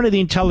the chairman of the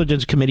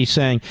Intelligence Committee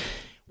saying,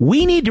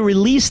 we need to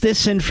release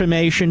this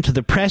information to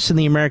the press and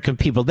the American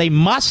people. They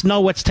must know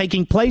what's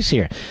taking place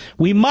here.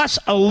 We must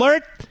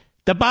alert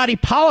the body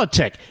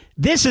politic.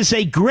 This is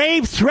a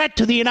grave threat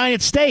to the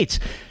United States.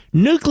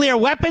 Nuclear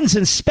weapons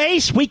in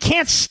space, we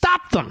can't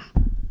stop them.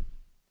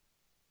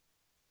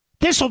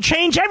 This will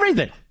change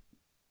everything.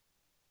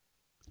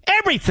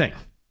 Everything.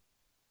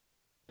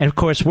 And of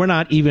course, we're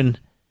not even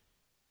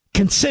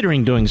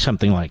considering doing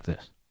something like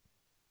this.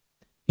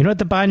 You know what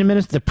the Biden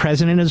administration, the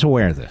president is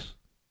aware of this.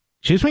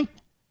 Excuse me?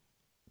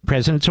 The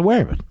president's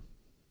aware of it.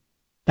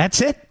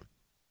 That's it.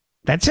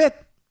 That's it.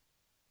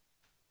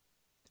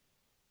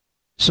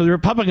 So the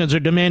Republicans are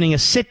demanding a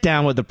sit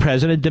down with the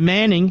president,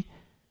 demanding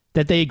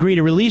that they agree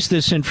to release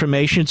this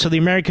information so the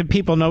American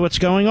people know what's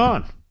going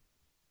on.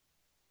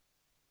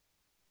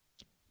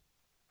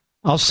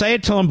 I'll say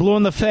it till I'm blue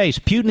in the face.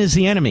 Putin is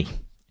the enemy.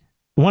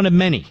 One of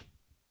many.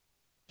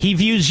 He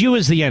views you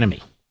as the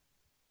enemy.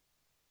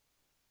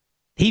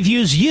 He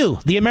views you,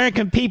 the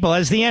American people,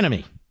 as the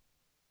enemy.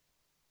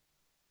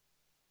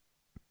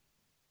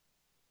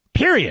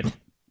 Period.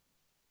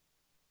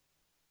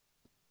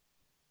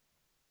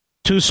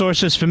 Two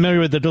sources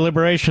familiar with the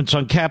deliberations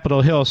on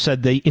Capitol Hill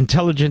said the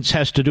intelligence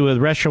has to do with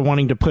Russia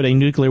wanting to put a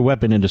nuclear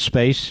weapon into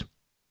space.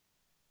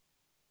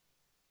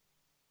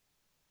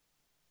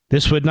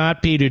 This would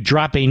not be to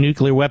drop a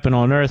nuclear weapon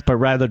on Earth, but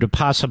rather to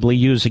possibly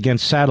use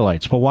against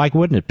satellites. Well, why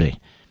wouldn't it be?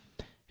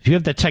 If you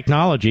have the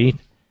technology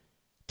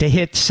to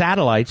hit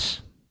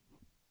satellites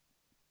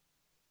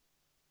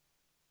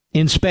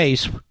in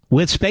space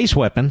with space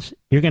weapons,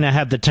 you're going to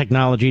have the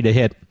technology to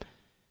hit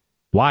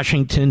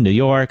Washington, New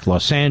York,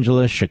 Los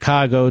Angeles,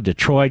 Chicago,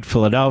 Detroit,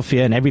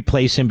 Philadelphia, and every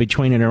place in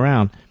between and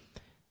around.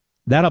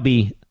 That'll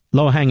be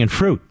low-hanging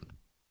fruit.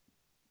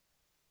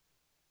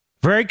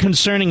 Very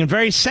concerning and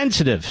very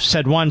sensitive,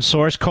 said one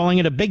source, calling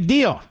it a big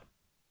deal.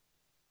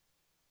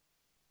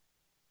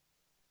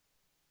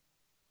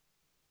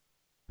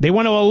 They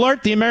want to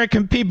alert the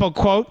American people,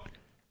 quote,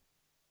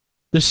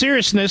 the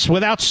seriousness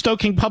without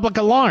stoking public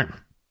alarm.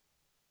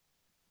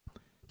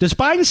 Does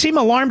Biden seem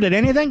alarmed at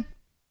anything?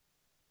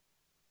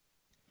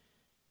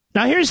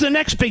 Now, here's the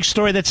next big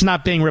story that's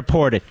not being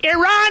reported.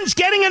 Iran's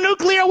getting a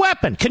nuclear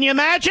weapon. Can you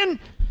imagine?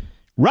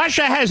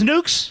 Russia has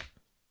nukes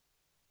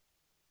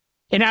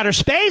in outer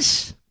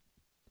space,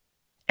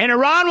 and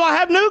Iran will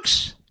have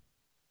nukes.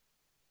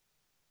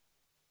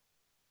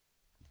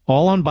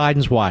 All on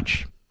Biden's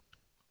watch.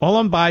 All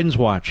on Biden's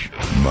watch.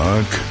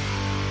 Mark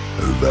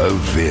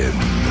Levin.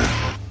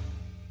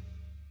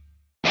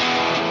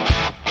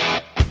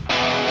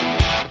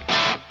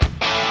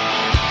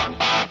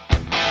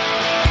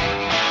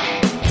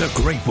 The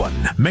Great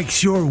One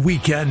makes your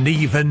weekend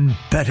even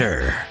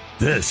better.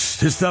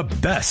 This is the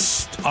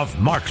best of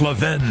Mark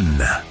Levin.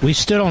 We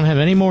still don't have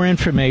any more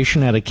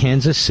information out of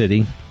Kansas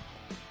City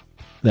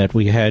that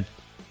we had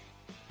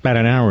about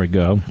an hour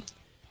ago.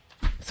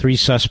 3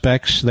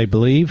 suspects, they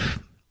believe,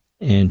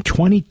 and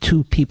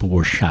 22 people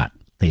were shot,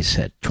 they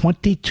said.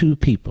 22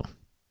 people.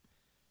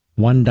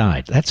 1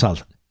 died. That's all.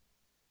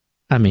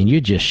 I mean, you're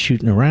just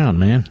shooting around,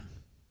 man.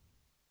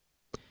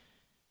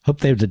 Hope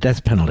they have the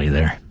death penalty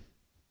there.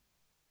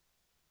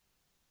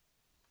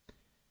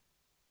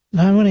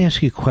 Now, I want to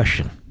ask you a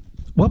question.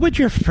 What would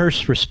your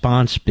first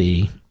response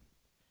be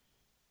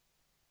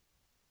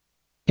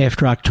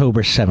after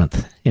October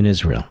 7th in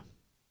Israel?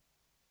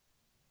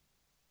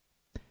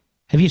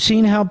 Have you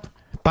seen how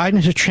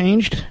Biden has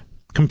changed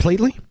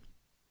completely?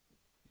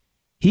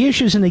 He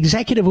issues an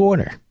executive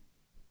order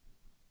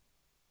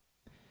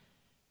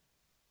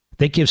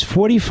that gives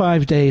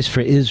 45 days for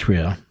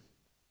Israel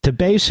to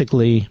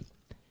basically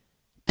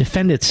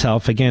defend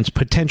itself against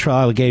potential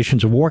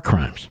allegations of war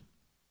crimes.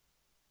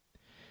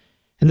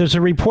 And there's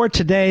a report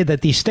today that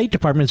the State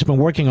Department has been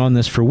working on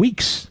this for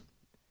weeks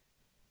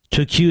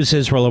to accuse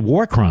Israel of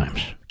war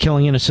crimes,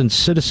 killing innocent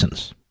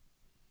citizens.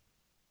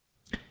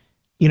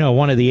 You know,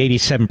 one of the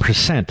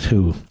 87%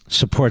 who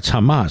supports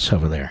Hamas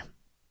over there.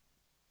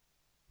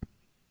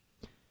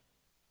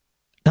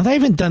 Now, they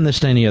haven't done this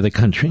to any other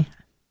country.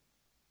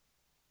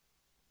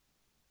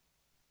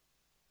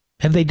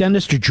 Have they done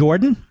this to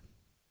Jordan,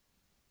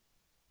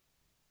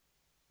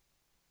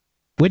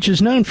 which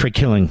is known for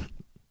killing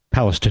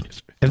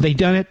Palestinians? Have they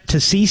done it to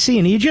Sisi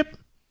in Egypt?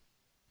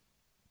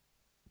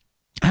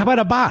 How about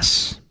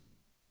Abbas?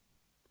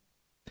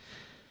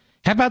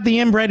 How about the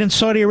inbred in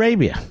Saudi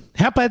Arabia?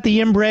 How about the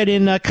inbred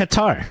in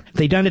Qatar? Have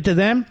they done it to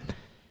them?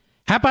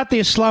 How about the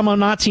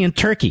Islamo-Nazi in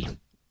Turkey?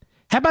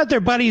 How about their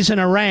buddies in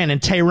Iran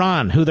and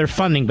Tehran, who they're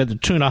funding by the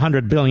tune of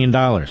 $100 billion?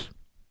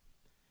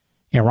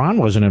 Iran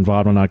wasn't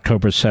involved on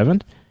October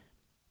 7th.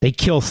 They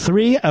killed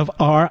 3 of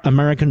our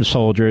American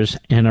soldiers,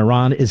 and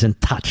Iran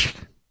isn't touched.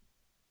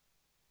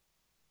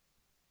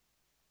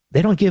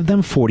 They don't give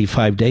them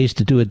 45 days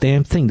to do a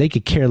damn thing. They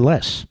could care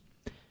less.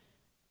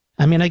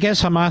 I mean, I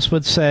guess Hamas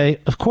would say,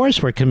 of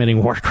course we're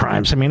committing war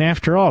crimes. I mean,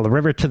 after all, the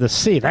river to the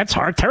sea, that's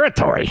our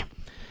territory.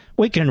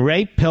 We can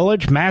rape,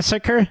 pillage,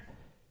 massacre.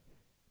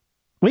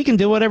 We can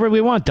do whatever we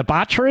want.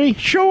 Debauchery?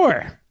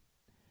 Sure.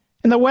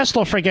 And the West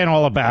will forget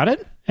all about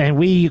it. And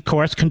we, of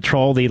course,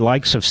 control the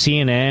likes of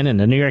CNN and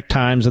the New York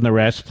Times and the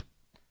rest.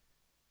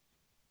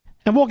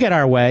 And we'll get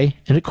our way.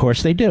 And, of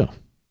course, they do.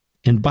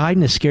 And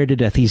Biden is scared to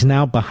death. He's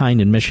now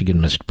behind in Michigan,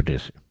 Mr.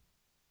 Producer.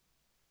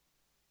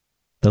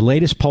 The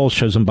latest poll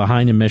shows him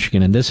behind in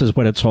Michigan, and this is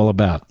what it's all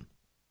about.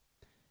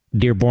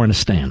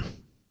 Dearbornistan.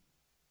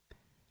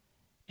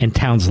 And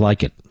towns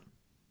like it.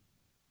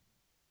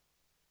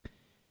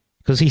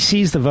 Because he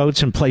sees the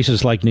votes in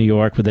places like New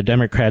York where the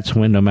Democrats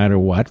win no matter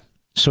what.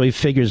 So he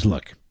figures,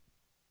 look,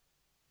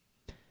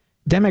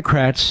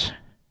 Democrats,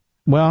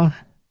 well,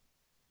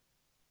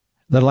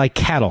 they're like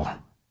cattle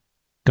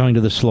going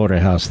to the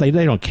slaughterhouse. They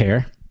don't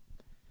care.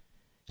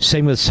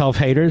 Same with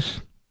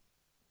self-haters,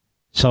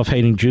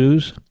 self-hating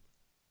Jews,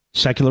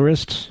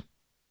 secularists,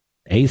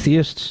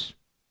 atheists,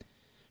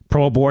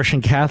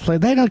 pro-abortion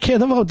Catholic. They don't care.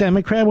 They'll vote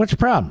Democrat. What's the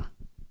problem?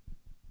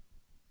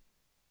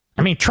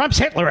 I mean, Trump's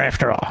Hitler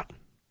after all.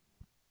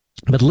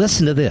 But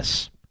listen to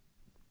this.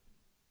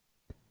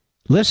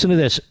 Listen to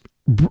this.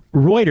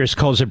 Reuters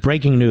calls it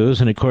breaking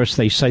news, and of course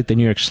they cite the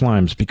New York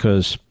Slimes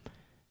because,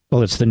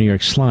 well, it's the New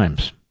York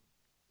Slimes.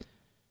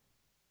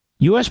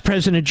 U.S.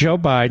 President Joe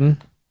Biden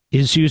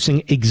is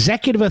using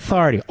executive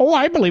authority. Oh,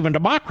 I believe in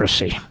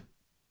democracy.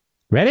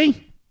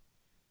 Ready?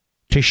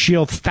 To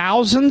shield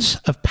thousands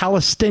of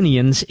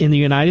Palestinians in the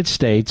United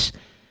States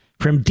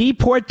from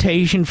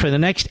deportation for the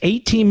next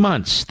 18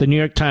 months, the New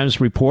York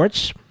Times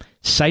reports,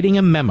 citing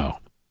a memo.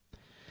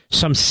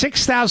 Some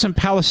 6,000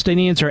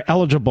 Palestinians are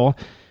eligible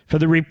for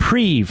the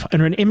reprieve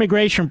under an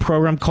immigration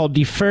program called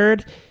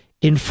Deferred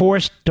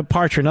Enforced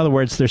Departure. In other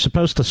words, they're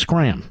supposed to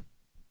scram.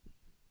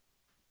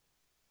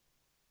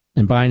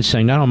 And Biden's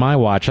saying, not on my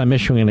watch, I'm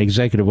issuing an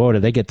executive order.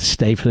 They get to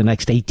stay for the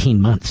next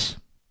 18 months.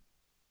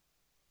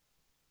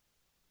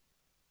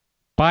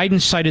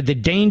 Biden cited the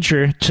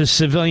danger to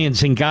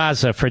civilians in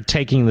Gaza for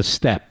taking the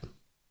step.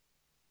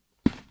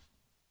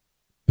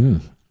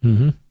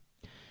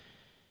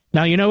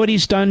 Now, you know what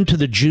he's done to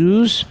the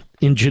Jews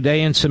in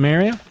Judea and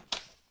Samaria?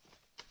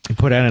 He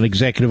put out an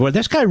executive order.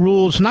 This guy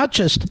rules not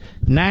just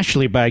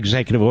nationally by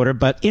executive order,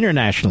 but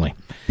internationally.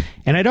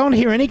 And I don't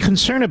hear any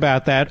concern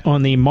about that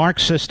on the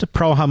Marxist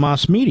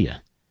pro-Hamas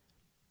media.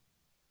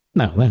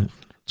 No,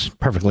 that's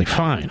perfectly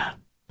fine.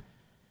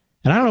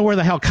 And I don't know where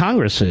the hell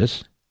Congress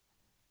is.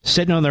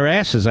 Sitting on their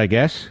asses, I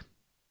guess.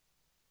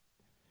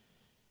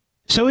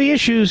 So he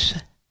issues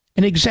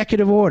an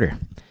executive order.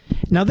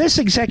 Now, this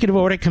executive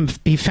order can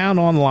be found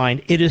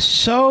online. It is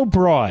so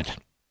broad.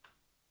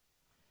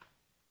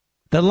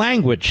 The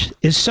language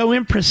is so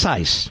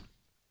imprecise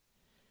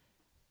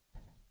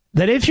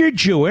that if you're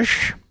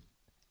Jewish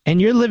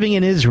and you're living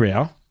in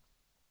Israel,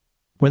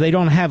 where they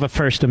don't have a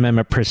First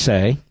Amendment per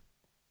se,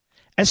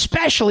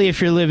 especially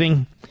if you're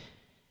living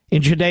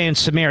in Judea and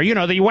Samaria, you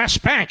know, the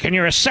West Bank, and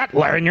you're a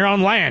settler in your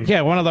own land.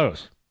 Yeah, one of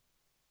those.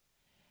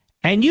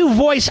 And you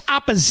voice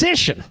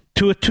opposition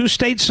to a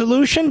two-state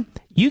solution,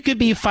 you could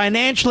be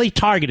financially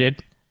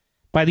targeted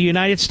by the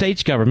United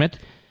States government.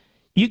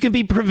 You can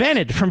be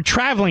prevented from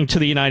traveling to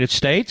the United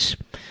States.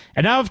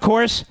 And now, of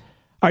course,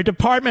 our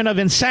Department of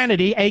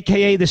Insanity,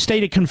 a.k.a. the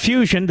State of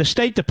Confusion, the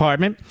State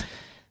Department,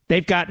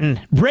 they've gotten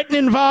Britain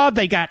involved,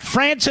 they got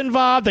France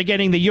involved, they're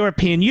getting the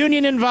European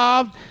Union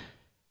involved,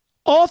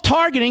 all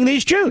targeting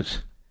these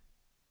Jews.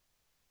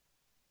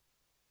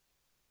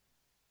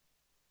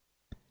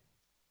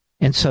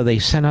 And so they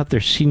sent out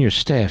their senior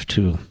staff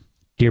to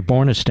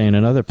Dearbornistan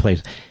and other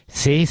places.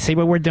 See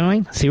what we're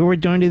doing? See what we're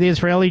doing to the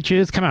Israeli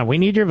Jews? Come on, we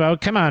need your vote.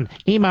 Come on,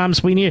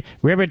 imams, we need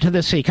river to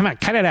the sea. Come on,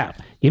 cut it out.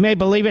 You may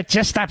believe it,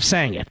 just stop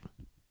saying it.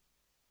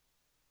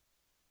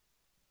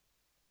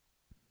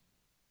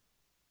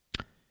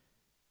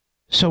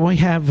 So we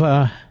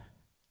have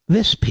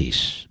this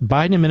piece.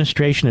 Biden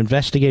administration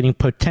investigating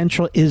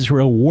potential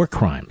Israel war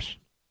crimes.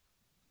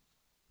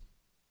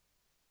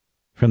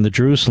 From the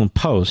Jerusalem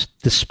Post,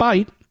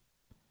 despite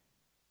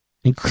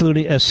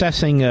including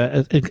assessing,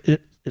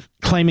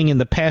 claiming in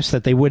the past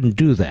that they wouldn't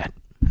do that.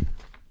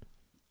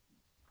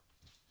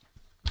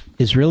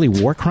 Israeli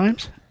war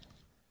crimes?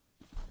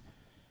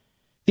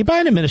 The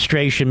Biden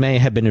administration may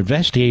have been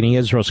investigating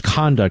Israel's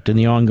conduct in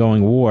the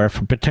ongoing war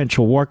for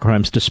potential war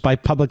crimes,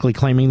 despite publicly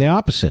claiming the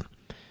opposite.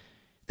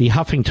 The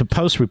Huffington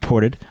Post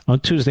reported on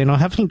Tuesday. Now,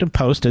 Huffington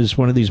Post is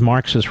one of these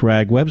Marxist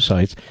rag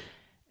websites,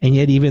 and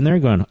yet even they're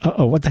going,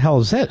 uh-oh, what the hell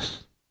is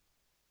this?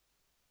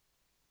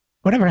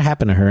 Whatever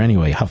happened to her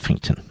anyway,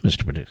 Huffington,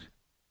 Mr. Producer?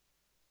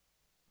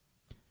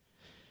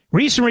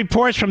 Recent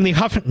reports from the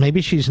Huffington...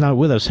 Maybe she's not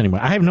with us anymore.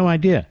 I have no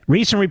idea.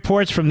 Recent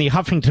reports from the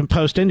Huffington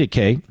Post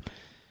indicate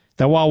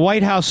that while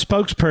White House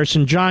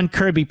spokesperson John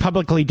Kirby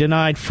publicly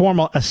denied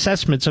formal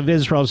assessments of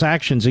Israel's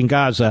actions in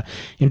Gaza,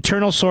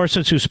 internal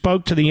sources who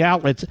spoke to the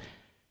outlets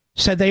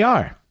said they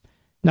are.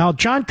 Now,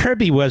 John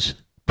Kirby was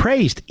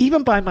praised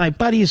even by my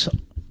buddies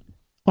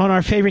on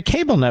our favorite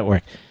cable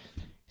network.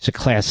 He's a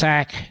class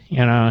act,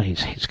 you know,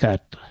 he's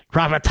got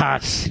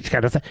gravitas, he's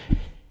got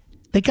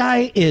the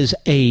guy is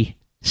a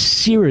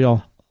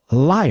serial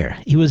liar.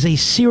 He was a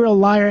serial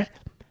liar.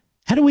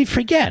 How do we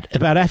forget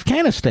about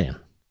Afghanistan?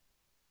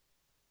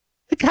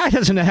 The guy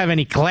doesn't have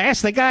any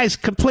class. The guy's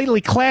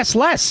completely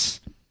classless.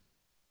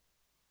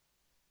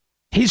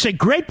 He's a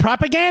great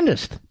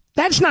propagandist.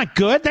 That's not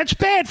good. That's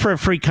bad for a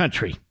free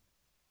country.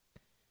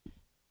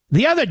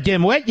 The other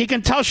dimwit, you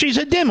can tell she's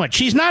a dimwit.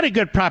 She's not a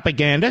good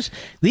propagandist.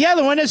 The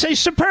other one is a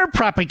superb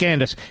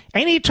propagandist.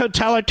 Any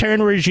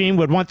totalitarian regime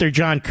would want their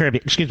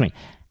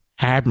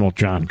Admiral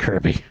John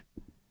Kirby.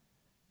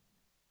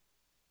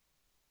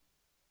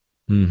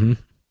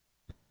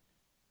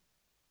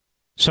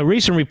 So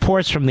recent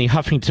reports from the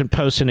Huffington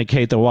Post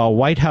indicate that while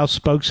White House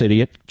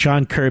spokesidiot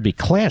John Kirby,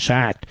 class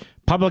act,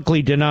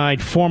 publicly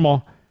denied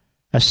formal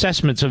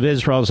assessments of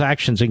Israel's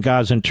actions in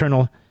Gaza,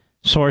 internal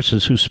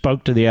sources who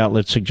spoke to the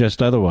outlet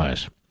suggest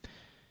otherwise.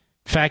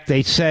 In fact,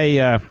 they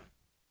say,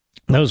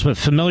 those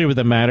familiar with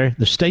the matter,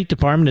 the State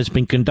Department has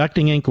been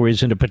conducting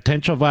inquiries into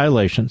potential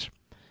violations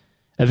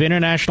of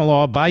international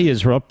law by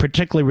Israel,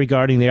 particularly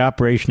regarding the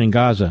operation in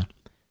Gaza,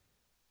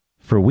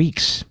 for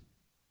weeks.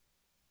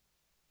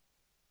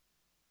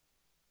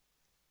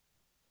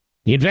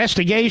 The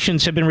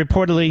investigations have been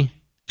reportedly,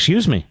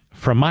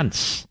 for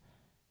months.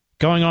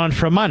 Going on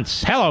for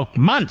months. Hello,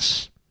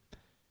 months.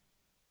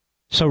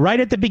 So right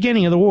at the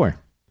beginning of the war,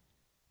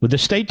 with the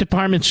State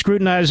Department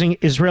scrutinizing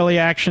Israeli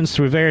actions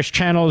through various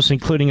channels,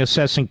 including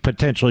assessing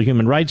potential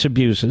human rights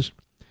abuses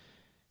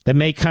that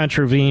may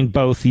contravene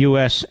both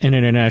U.S. and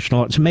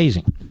international law. It's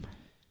amazing.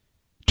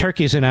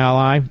 Turkey's an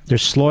ally. They're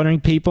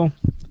slaughtering people,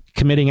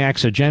 committing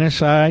acts of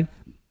genocide.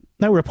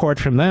 No report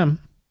from them.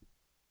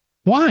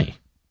 Why?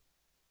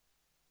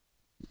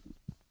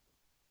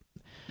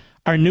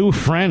 Our new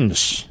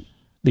friends,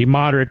 the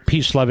moderate,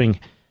 peace-loving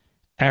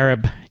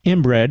Arab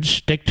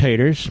inbreds,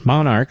 dictators,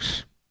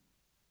 monarchs,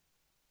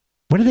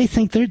 what do they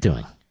think they're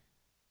doing?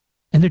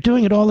 And they're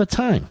doing it all the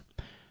time.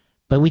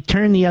 But we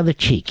turn the other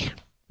cheek.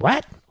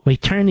 What? We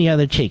turn the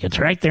other cheek. It's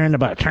right there in the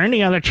book. Turn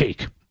the other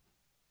cheek.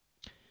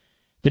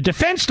 The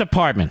Defense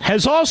Department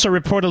has also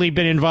reportedly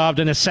been involved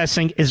in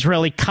assessing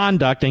Israeli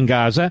conduct in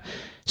Gaza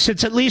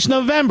since at least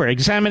November,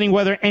 examining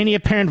whether any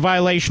apparent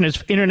violation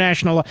is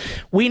international law.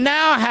 We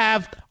now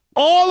have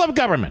all of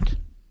government,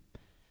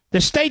 the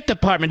State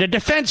Department, the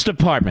Defense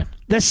Department,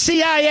 the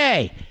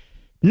CIA,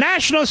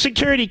 National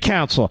Security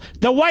Council,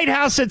 the White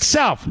House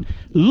itself,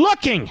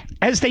 looking,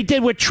 as they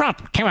did with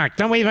Trump. Come on,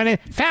 don't we even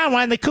found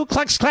one, the Ku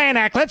Klux Klan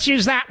Act. Let's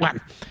use that one.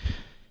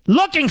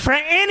 Looking for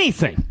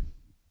anything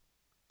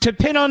to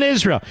pin on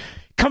Israel,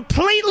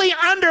 completely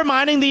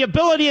undermining the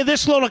ability of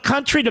this little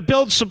country to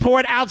build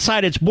support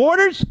outside its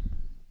borders,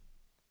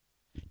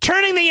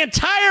 turning the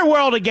entire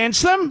world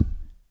against them.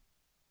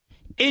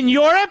 In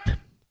Europe,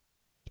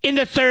 in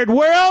the third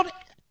world,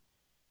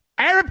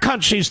 Arab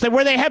countries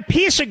where they have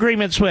peace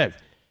agreements with,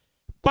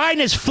 Biden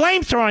is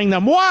flamethrowing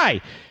them.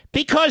 Why?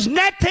 Because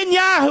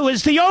Netanyahu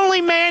is the only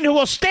man who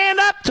will stand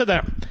up to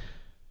them.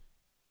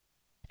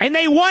 And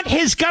they want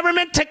his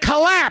government to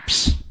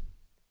collapse.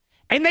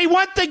 And they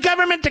want the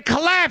government to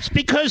collapse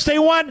because they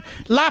want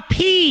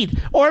Lapid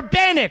or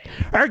Bennett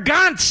or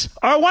Gantz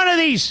or one of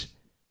these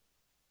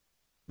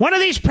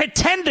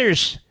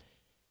pretenders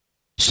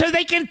so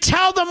they can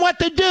tell them what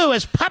to do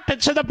as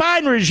puppets of the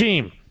Biden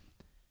regime.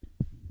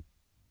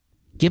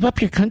 Give up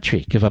your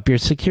country. Give up your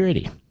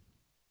security.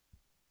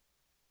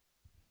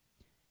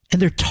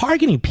 And they're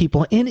targeting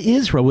people in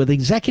Israel with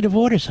executive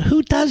orders.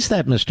 Who does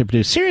that, Mr.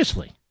 Perdue?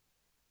 Seriously.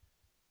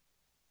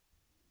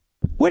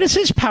 Where does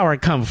this power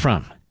come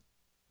from?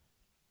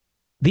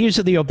 These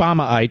are the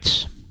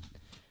Obamaites.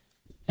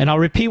 And I'll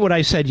repeat what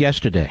I said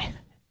yesterday.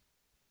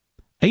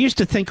 I used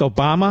to think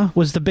Obama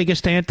was the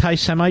biggest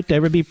anti-Semite to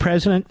ever be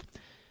president.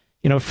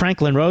 You know,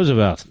 Franklin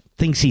Roosevelt,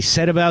 things he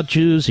said about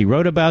Jews, he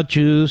wrote about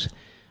Jews,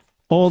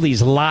 all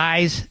these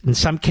lies, in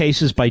some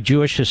cases by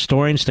Jewish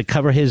historians to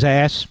cover his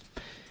ass.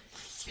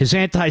 His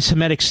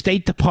anti-Semitic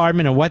State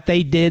Department and what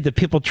they did, the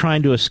people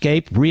trying to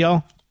escape,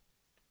 real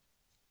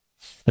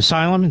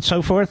asylum and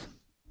so forth.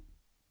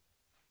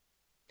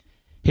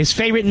 His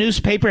favorite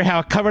newspaper, how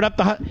it covered up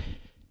the...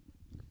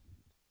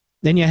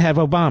 Then you have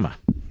Obama,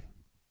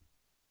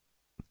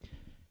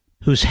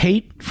 whose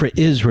hate for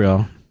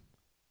Israel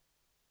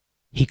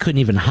he couldn't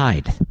even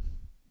hide.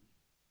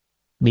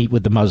 Meet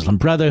with the Muslim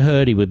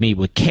Brotherhood. He would meet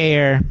with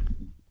CARE.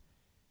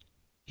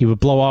 He would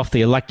blow off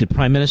the elected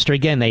prime minister.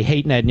 Again, they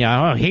hate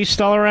Netanyahu. Oh, he's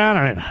still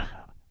around?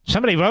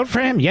 Somebody vote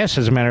for him? Yes,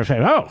 as a matter of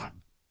fact.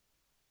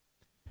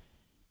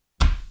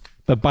 Oh.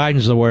 But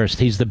Biden's the worst.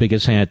 He's the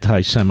biggest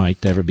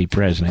anti-Semite to ever be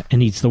president.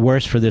 And he's the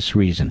worst for this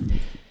reason.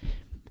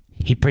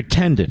 He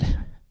pretended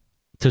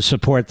to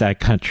support that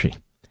country.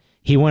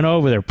 He went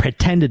over there,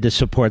 pretended to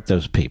support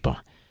those people.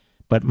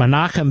 But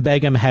Menachem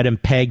Begin had him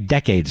pegged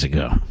decades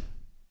ago.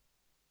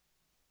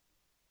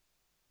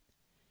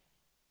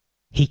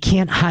 He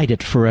can't hide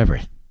it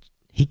forever.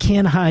 He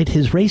can't hide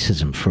his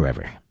racism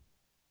forever.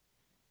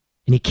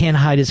 And he can't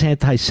hide his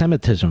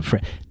anti-Semitism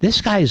forever.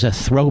 This guy is a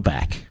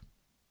throwback.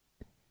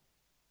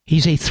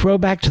 He's a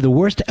throwback to the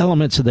worst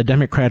elements of the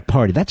Democrat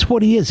Party. That's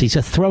what he is. He's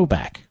a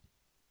throwback.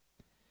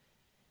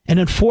 And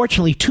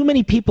unfortunately, too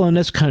many people in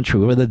this country,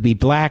 whether it be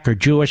black or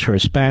Jewish or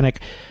Hispanic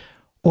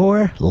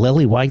or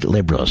lily white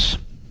liberals,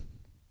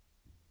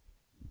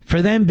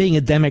 for them being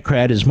a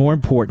Democrat is more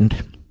important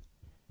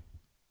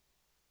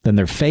than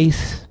their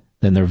faith,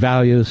 than their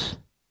values,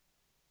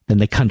 than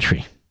the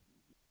country.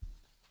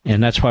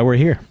 And that's why we're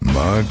here.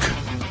 Mark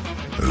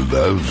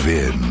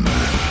Levin.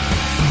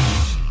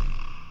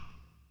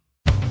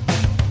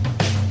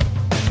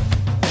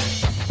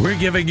 We're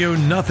giving you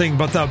nothing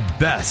but the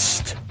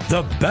best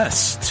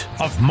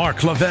of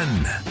Mark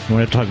Levin. I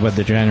want to talk about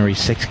the January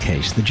 6th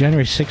case. The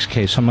January 6th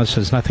case almost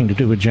has nothing to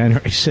do with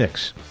January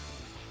 6th.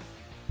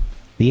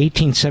 The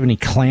 1870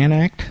 Klan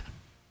Act,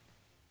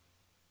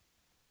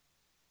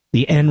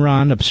 the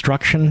Enron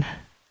obstruction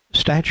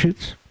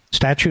statute,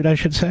 I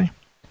should say,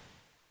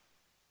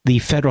 the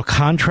federal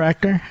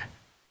contractor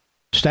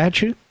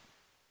statute,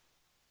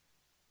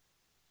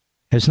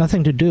 has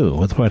nothing to do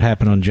with what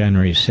happened on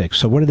January 6th.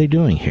 So what are they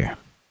doing here?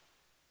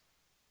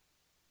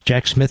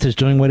 Jack Smith is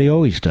doing what he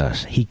always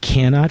does. He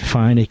cannot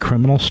find a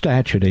criminal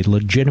statute, a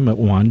legitimate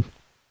one,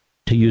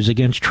 to use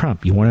against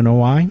Trump. You want to know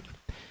why?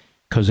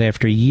 Because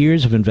after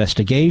years of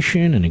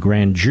investigation and a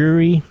grand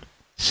jury,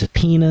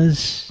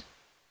 subpoenas,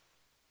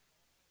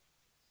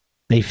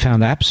 they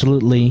found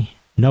absolutely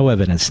no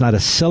evidence, not a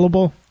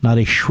syllable, not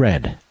a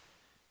shred,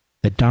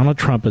 that Donald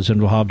Trump is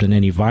involved in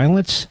any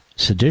violence,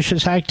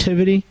 seditious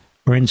activity,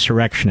 or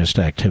insurrectionist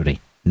activity.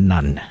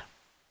 None.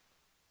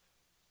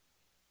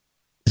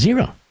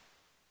 Zero.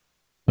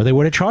 Or they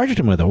would have charged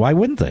him with it. Why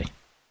wouldn't they?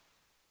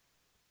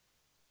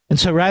 And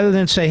so rather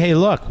than say, hey,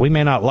 look, we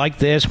may not like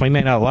this,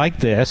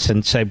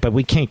 and say, but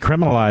we can't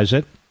criminalize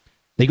it,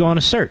 they go on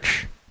a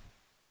search.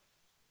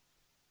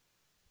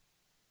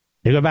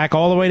 They go back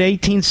all the way to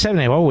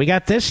 1870. Well, we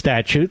got this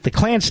statute, the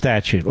Klan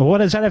statute. Well, what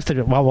does that have to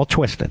do? Well, we'll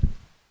twist it.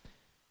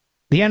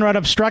 The Enron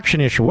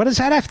obstruction issue. What does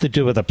that have to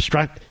do with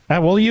obstruct?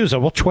 We'll use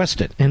it. We'll twist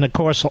it. And, of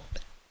course,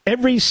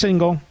 every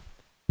single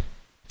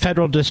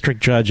federal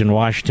district judge in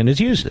Washington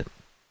has used it.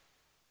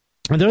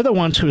 And they're the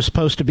ones who are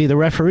supposed to be the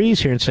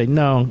referees here and say,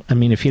 no, I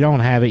mean, if you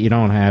don't have it, you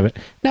don't have it.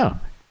 No,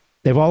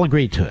 they've all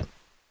agreed to it.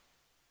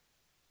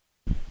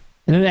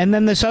 And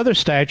then this other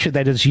statute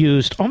that is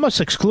used almost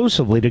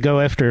exclusively to go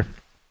after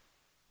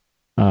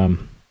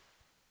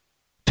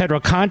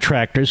federal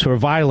contractors who are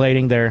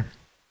violating their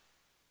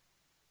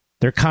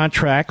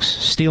contracts,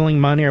 stealing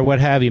money or what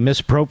have you,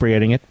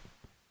 misappropriating it.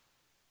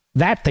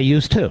 That they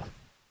use too.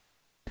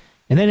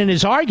 And then in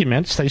his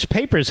arguments, these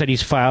papers that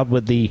he's filed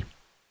with the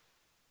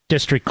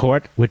district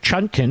court, with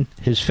Chutkan,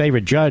 his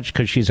favorite judge,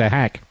 because she's a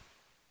hack,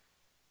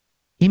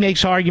 he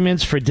makes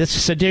arguments for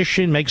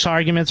sedition, makes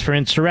arguments for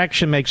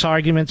insurrection, makes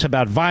arguments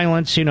about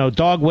violence,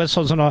 dog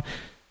whistles and all.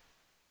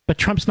 But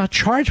Trump's not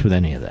charged with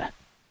any of that.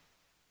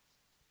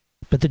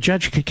 But the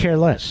judge could care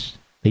less.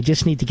 They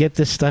just need to get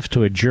this stuff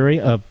to a jury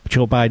of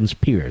Joe Biden's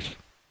peers.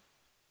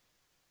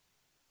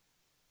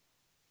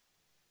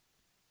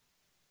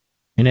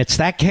 And it's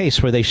that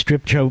case where they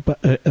stripped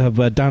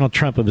Donald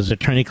Trump of his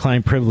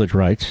attorney-client privilege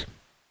rights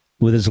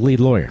with his lead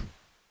lawyer.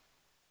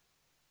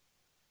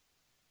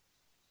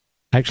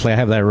 Actually, I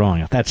have that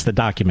wrong. That's the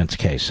documents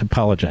case.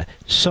 Apologize.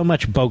 So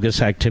much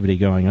bogus activity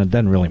going on, it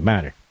doesn't really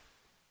matter.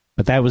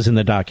 But that was in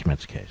the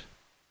documents case.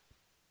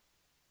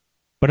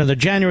 But in the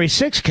January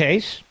 6th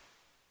case,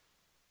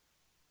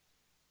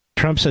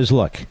 Trump says,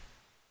 look,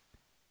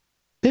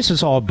 this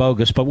is all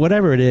bogus, but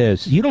whatever it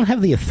is, you don't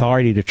have the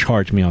authority to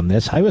charge me on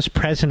this. I was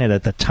president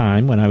at the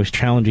time when I was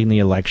challenging the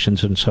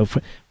elections and so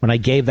forth. When I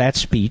gave that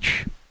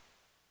speech,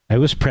 I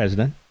was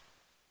president.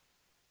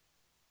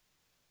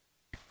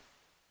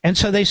 And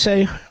so they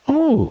say,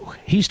 oh,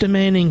 he's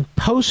demanding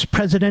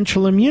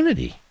post-presidential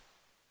immunity.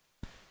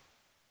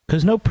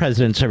 Because no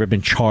president's ever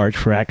been charged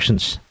for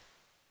actions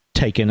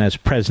taken as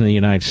president of the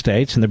United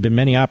States, and there have been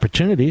many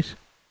opportunities.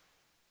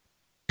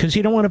 Because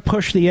you don't want to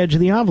push the edge of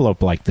the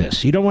envelope like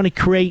this. You don't want to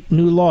create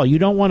new law. You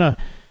don't want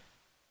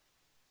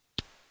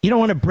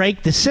to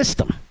break the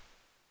system.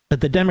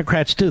 But the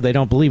Democrats do. They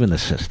don't believe in the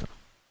system.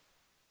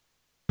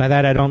 By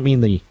that, I don't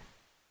mean the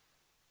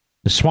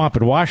swamp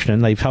in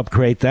Washington. They've helped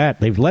create that.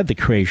 They've led the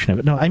creation of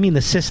it. No, I mean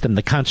the system,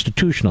 the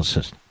constitutional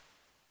system.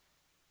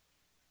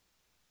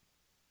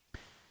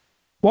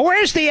 Well,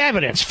 where's the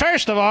evidence?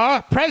 First of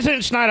all,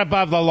 president's not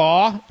above the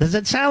law. Does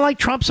it sound like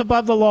Trump's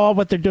above the law,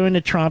 what they're doing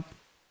to Trump?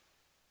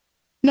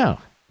 No.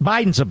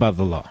 Biden's above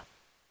the law.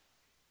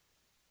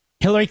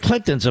 Hillary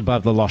Clinton's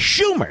above the law.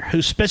 Schumer,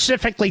 who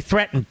specifically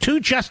threatened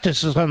 2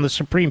 justices on the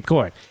Supreme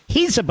Court,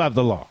 he's above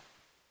the law.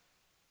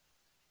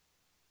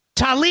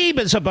 Tlaib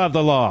is above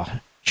the law.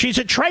 She's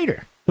a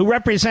traitor who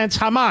represents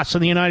Hamas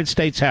in the United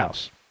States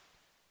House.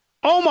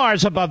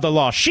 Omar's above the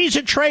law. She's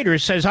a traitor who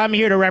says, I'm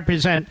here to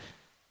represent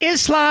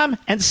Islam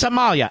and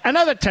Somalia,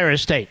 another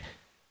terrorist state.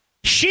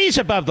 She's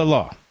above the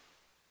law.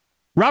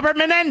 Robert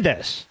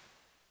Menendez.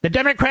 The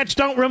Democrats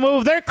don't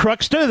remove their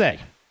crooks, do they?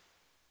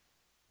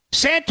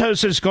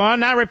 Santos is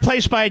gone, now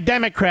replaced by a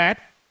Democrat.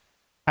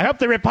 I hope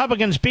the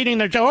Republicans beating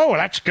their Joe. Oh,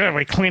 that's good.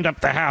 We cleaned up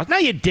the House. No,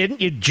 you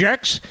didn't, you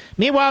jerks.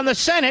 Meanwhile, in the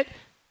Senate,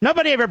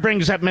 nobody ever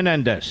brings up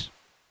Menendez.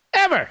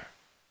 Ever.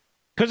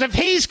 Because if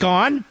he's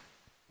gone,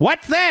 what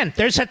then?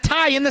 There's a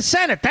tie in the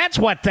Senate. That's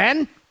what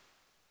then.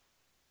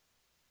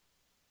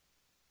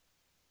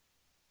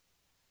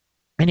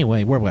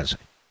 Anyway, where was I?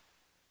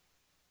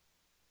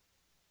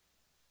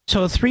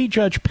 So a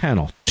 3-judge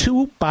panel,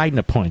 2 Biden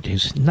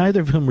appointees,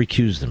 neither of whom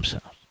recused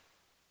themselves.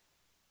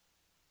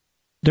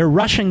 They're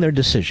rushing their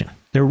decision.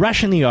 They're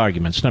rushing the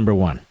arguments, number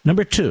one.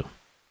 Number two,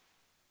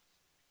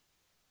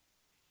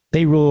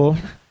 they rule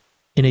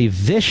in a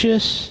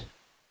vicious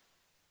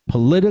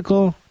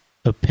political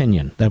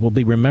opinion that will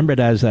be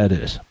remembered as that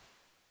is.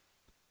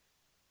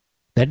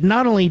 That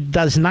not only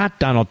does not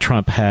Donald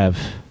Trump have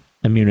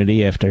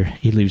immunity after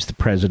he leaves the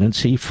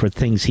presidency for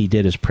things he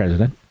did as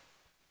president,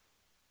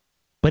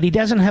 but he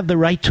doesn't have the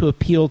right to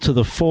appeal to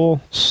the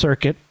full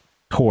circuit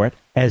court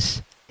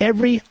as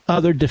every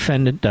other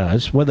defendant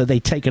does, whether they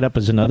take it up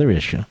as another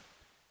issue.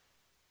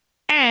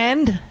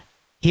 And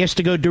he has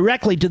to go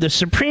directly to the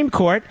Supreme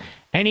Court,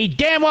 and he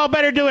damn well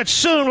better do it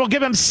soon. We'll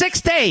give him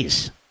 6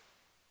 days.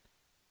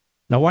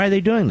 Now, why are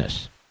they doing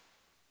this?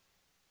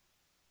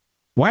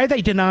 Why are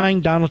they denying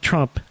Donald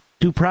Trump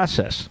due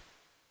process?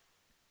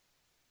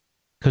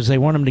 Because they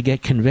want him to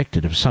get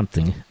convicted of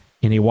something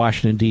in a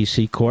Washington,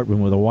 D.C.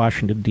 courtroom with a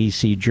Washington,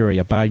 D.C. jury,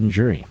 a Biden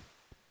jury.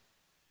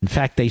 In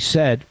fact, they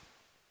said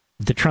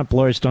if the Trump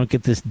lawyers don't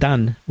get this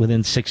done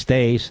within 6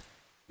 days,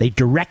 they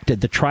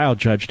directed the trial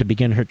judge to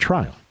begin her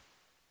trial.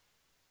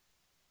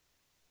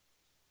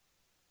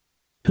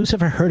 Who's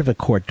ever heard of a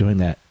court doing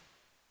that?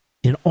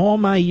 In all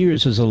my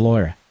years as a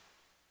lawyer,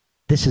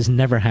 this has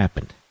never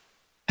happened.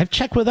 I've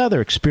checked with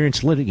other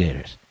experienced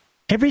litigators.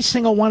 Every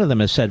single one of them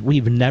has said,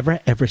 we've never,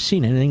 ever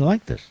seen anything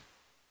like this.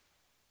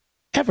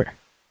 Ever.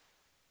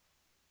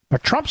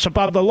 But Trump's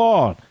above the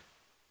law.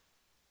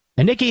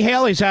 And Nikki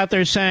Haley's out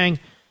there saying,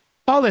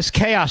 all this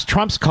chaos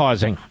Trump's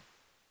causing.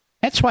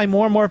 That's why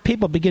more and more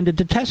people begin to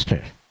detest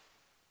her.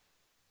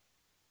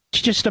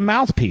 She's just a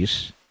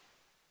mouthpiece,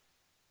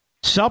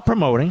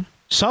 self-promoting,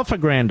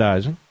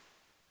 self-aggrandizing,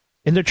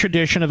 in the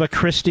tradition of a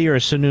Christie or a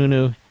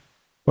Sununu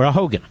or a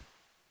Hogan.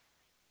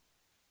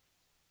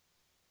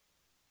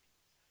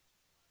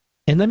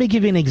 And let me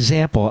give you an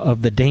example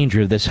of the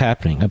danger of this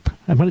happening.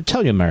 I'm going to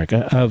tell you,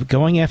 America, of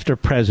going after a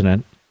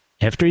president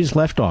after he's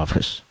left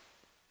office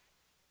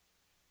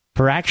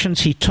for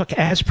actions he took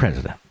as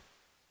president.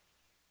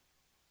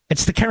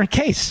 It's the current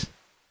case.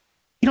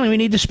 You don't even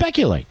need to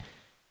speculate.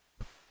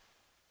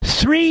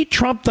 3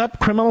 trumped-up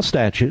criminal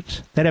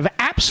statutes that have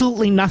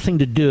absolutely nothing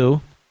to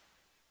do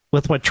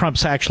with what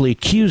Trump's actually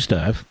accused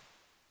of.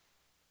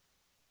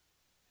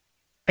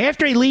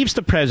 After he leaves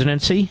the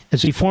presidency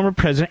as a former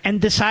president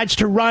and decides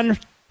to run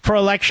for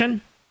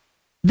election,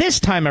 this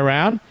time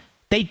around,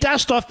 they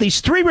dust off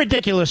these 3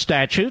 ridiculous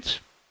statutes.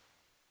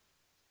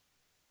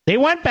 They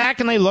went back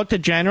and they looked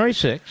at January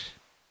 6th.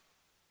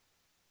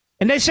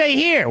 And they say,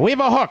 here, we have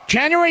a hook.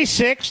 January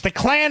 6th, the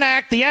Klan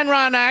Act, the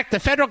Enron Act, the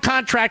Federal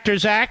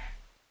Contractors Act.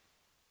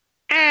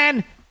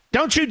 And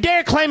don't you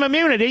dare claim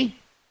immunity.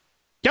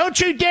 Don't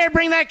you dare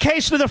bring that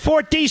case to the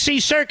 4th D.C.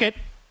 Circuit,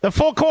 the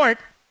full court.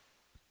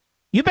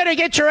 You better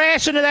get your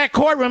ass into that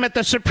courtroom at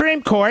the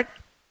Supreme Court.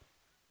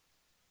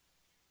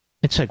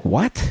 It's like,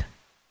 what?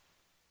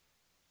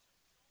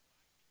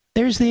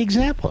 There's the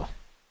example.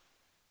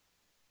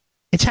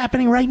 It's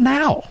happening right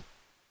now.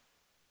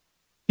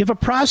 You have a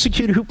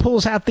prosecutor who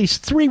pulls out these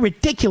 3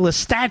 ridiculous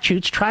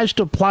statutes, tries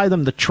to apply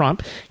them to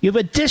Trump. You have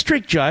a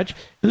district judge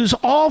who's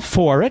all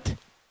for it.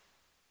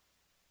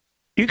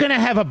 You're going to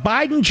have a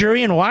Biden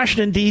jury in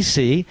Washington,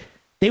 D.C.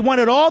 They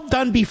want it all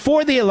done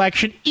before the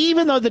election,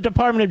 even though the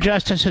Department of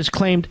Justice has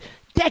claimed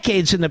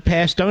decades in the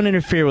past, don't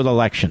interfere with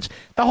elections.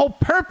 The whole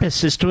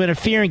purpose is to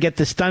interfere and get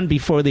this done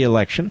before the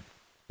election.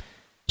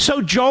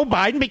 So Joe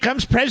Biden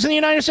becomes president of the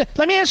United States.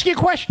 Let me ask you a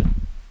question.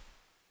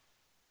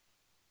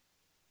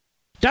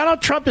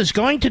 Donald Trump is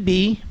going to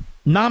be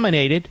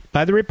nominated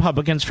by the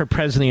Republicans for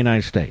president of the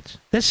United States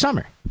this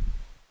summer.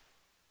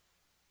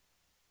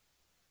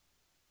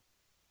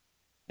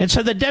 And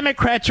so the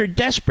Democrats are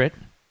desperate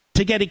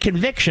to get a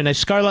conviction, a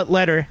scarlet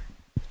letter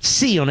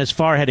C on his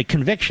forehead, a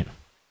conviction.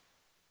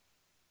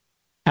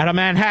 Out of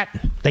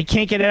Manhattan. They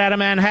can't get it out of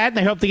Manhattan.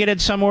 They hope to get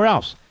it somewhere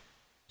else.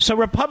 So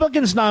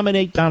Republicans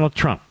nominate Donald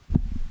Trump.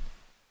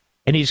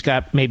 And he's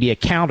got maybe a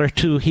count or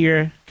two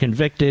here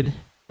convicted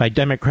by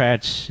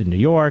Democrats in New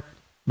York,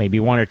 maybe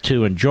one or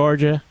two in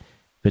Georgia.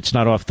 If it's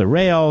not off the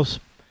rails,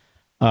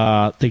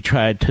 they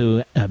tried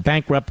to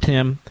bankrupt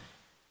him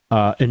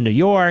in New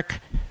York.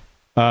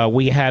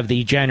 We have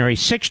the January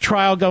 6th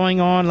trial going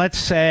on. Let's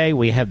say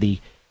we have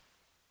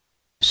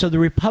So the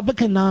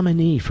Republican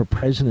nominee for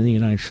president of the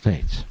United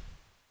States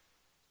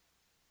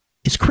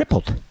is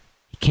crippled.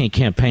 He can't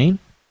campaign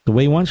the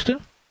way he wants to.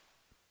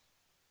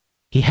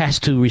 He has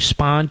to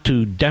respond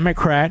to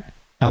Democrat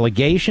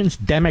allegations,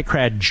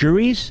 Democrat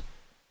juries,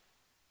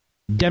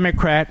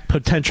 Democrat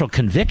potential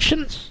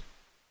convictions.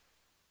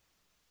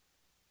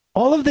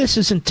 All of this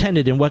is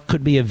intended in what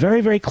could be a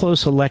very, very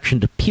close election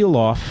to peel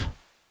off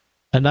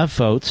enough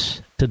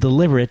votes to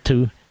deliver it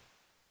to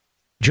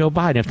Joe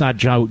Biden. If not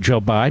Joe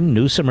Biden,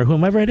 Newsom, or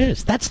whomever it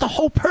is. That's the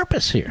whole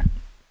purpose here.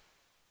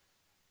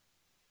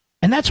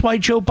 And that's why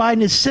Joe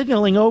Biden is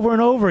signaling over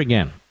and over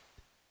again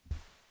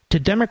to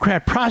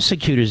Democrat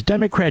prosecutors,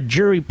 Democrat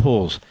jury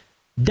pools,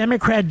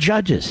 Democrat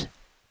judges.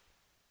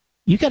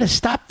 You got to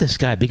stop this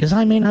guy because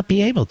I may not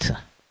be able to.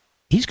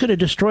 He's going to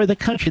destroy the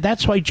country.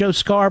 That's why Joe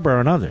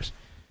Scarborough and others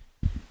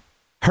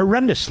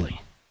horrendously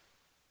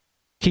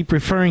keep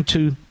referring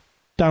to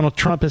Donald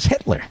Trump as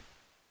Hitler.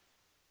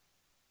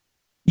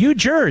 You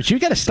jurors, you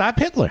got to stop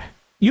Hitler.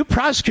 You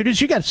prosecutors,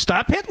 you got to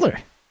stop Hitler.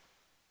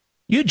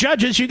 You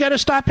judges, you got to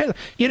stop Hitler.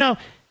 You know,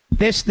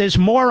 this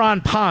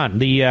moron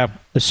Pond, the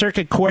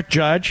circuit court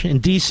judge in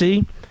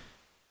D.C.,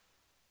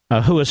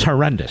 who is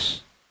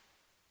horrendous.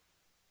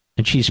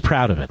 And she's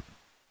proud of it.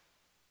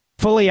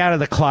 Fully out of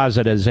the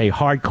closet as a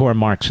hardcore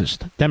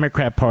Marxist,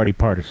 Democrat Party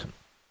partisan.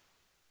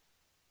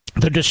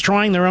 They're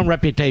destroying their own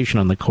reputation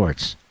on the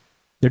courts.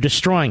 They're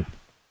destroying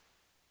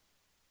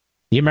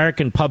the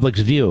American public's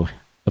view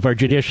of our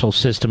judicial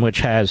system,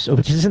 which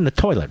is in the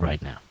toilet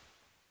right now.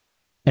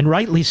 And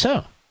rightly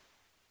so.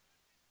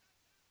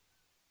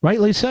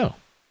 Rightly so.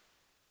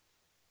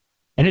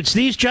 And it's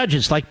these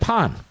judges like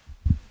Pond.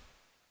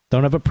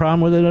 Don't have a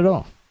problem with it at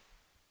all.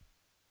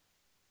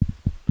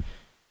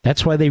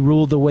 That's why they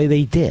ruled the way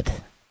they did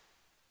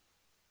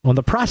on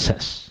the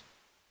process.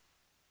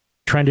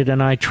 Trying to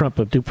deny Trump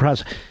of due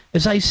process.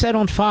 As I said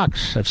on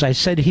Fox, as I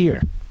said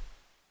here,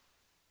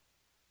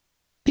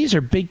 these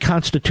are big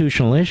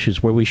constitutional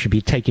issues where we should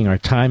be taking our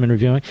time and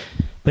reviewing.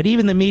 But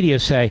even the media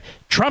say,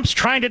 Trump's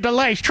trying to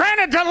delay. He's trying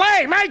to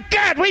delay. My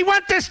God, we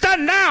want this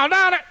done now.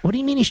 No. What do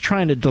you mean he's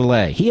trying to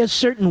delay? He has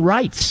certain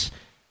rights.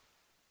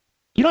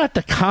 You don't have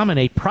to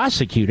accommodate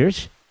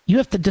prosecutors. You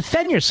have to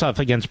defend yourself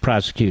against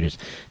prosecutors.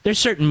 There's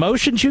certain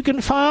motions you can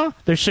file.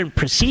 There's certain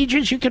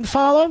procedures you can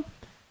follow.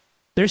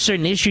 There's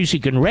certain issues you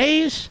can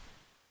raise.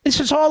 This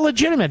is all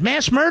legitimate.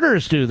 Mass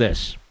murderers do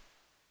this.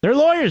 Their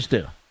lawyers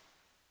do.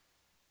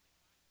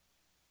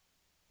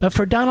 But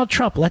for Donald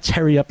Trump, let's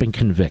hurry up and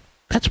convict.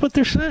 That's what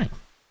they're saying.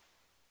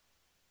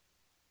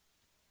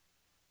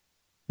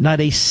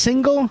 Not a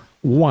single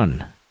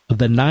one of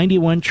the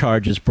 91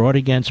 charges brought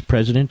against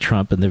President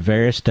Trump and the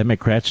various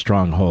Democrat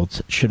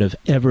strongholds should have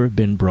ever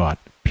been brought,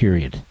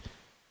 period.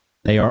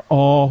 They are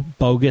all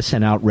bogus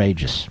and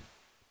outrageous.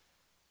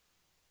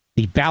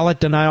 The ballot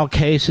denial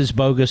case is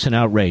bogus and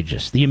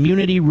outrageous. The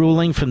immunity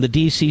ruling from the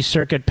D.C.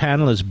 Circuit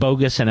panel is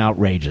bogus and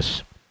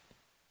outrageous.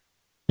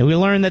 And we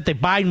learned that the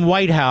Biden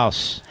White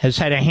House has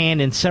had a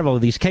hand in several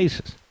of these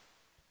cases.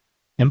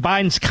 And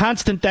Biden's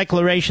constant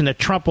declaration that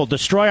Trump will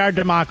destroy our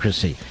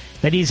democracy,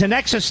 that he's an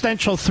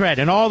existential threat,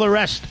 and all the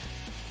rest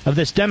of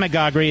this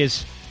demagoguery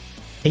is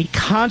a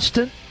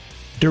constant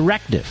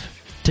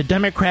directive to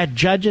Democrat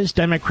judges,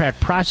 Democrat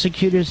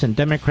prosecutors, and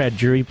Democrat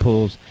jury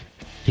pools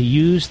to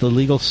use the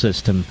legal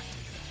system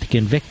to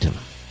convict him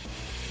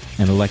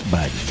and elect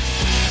Biden.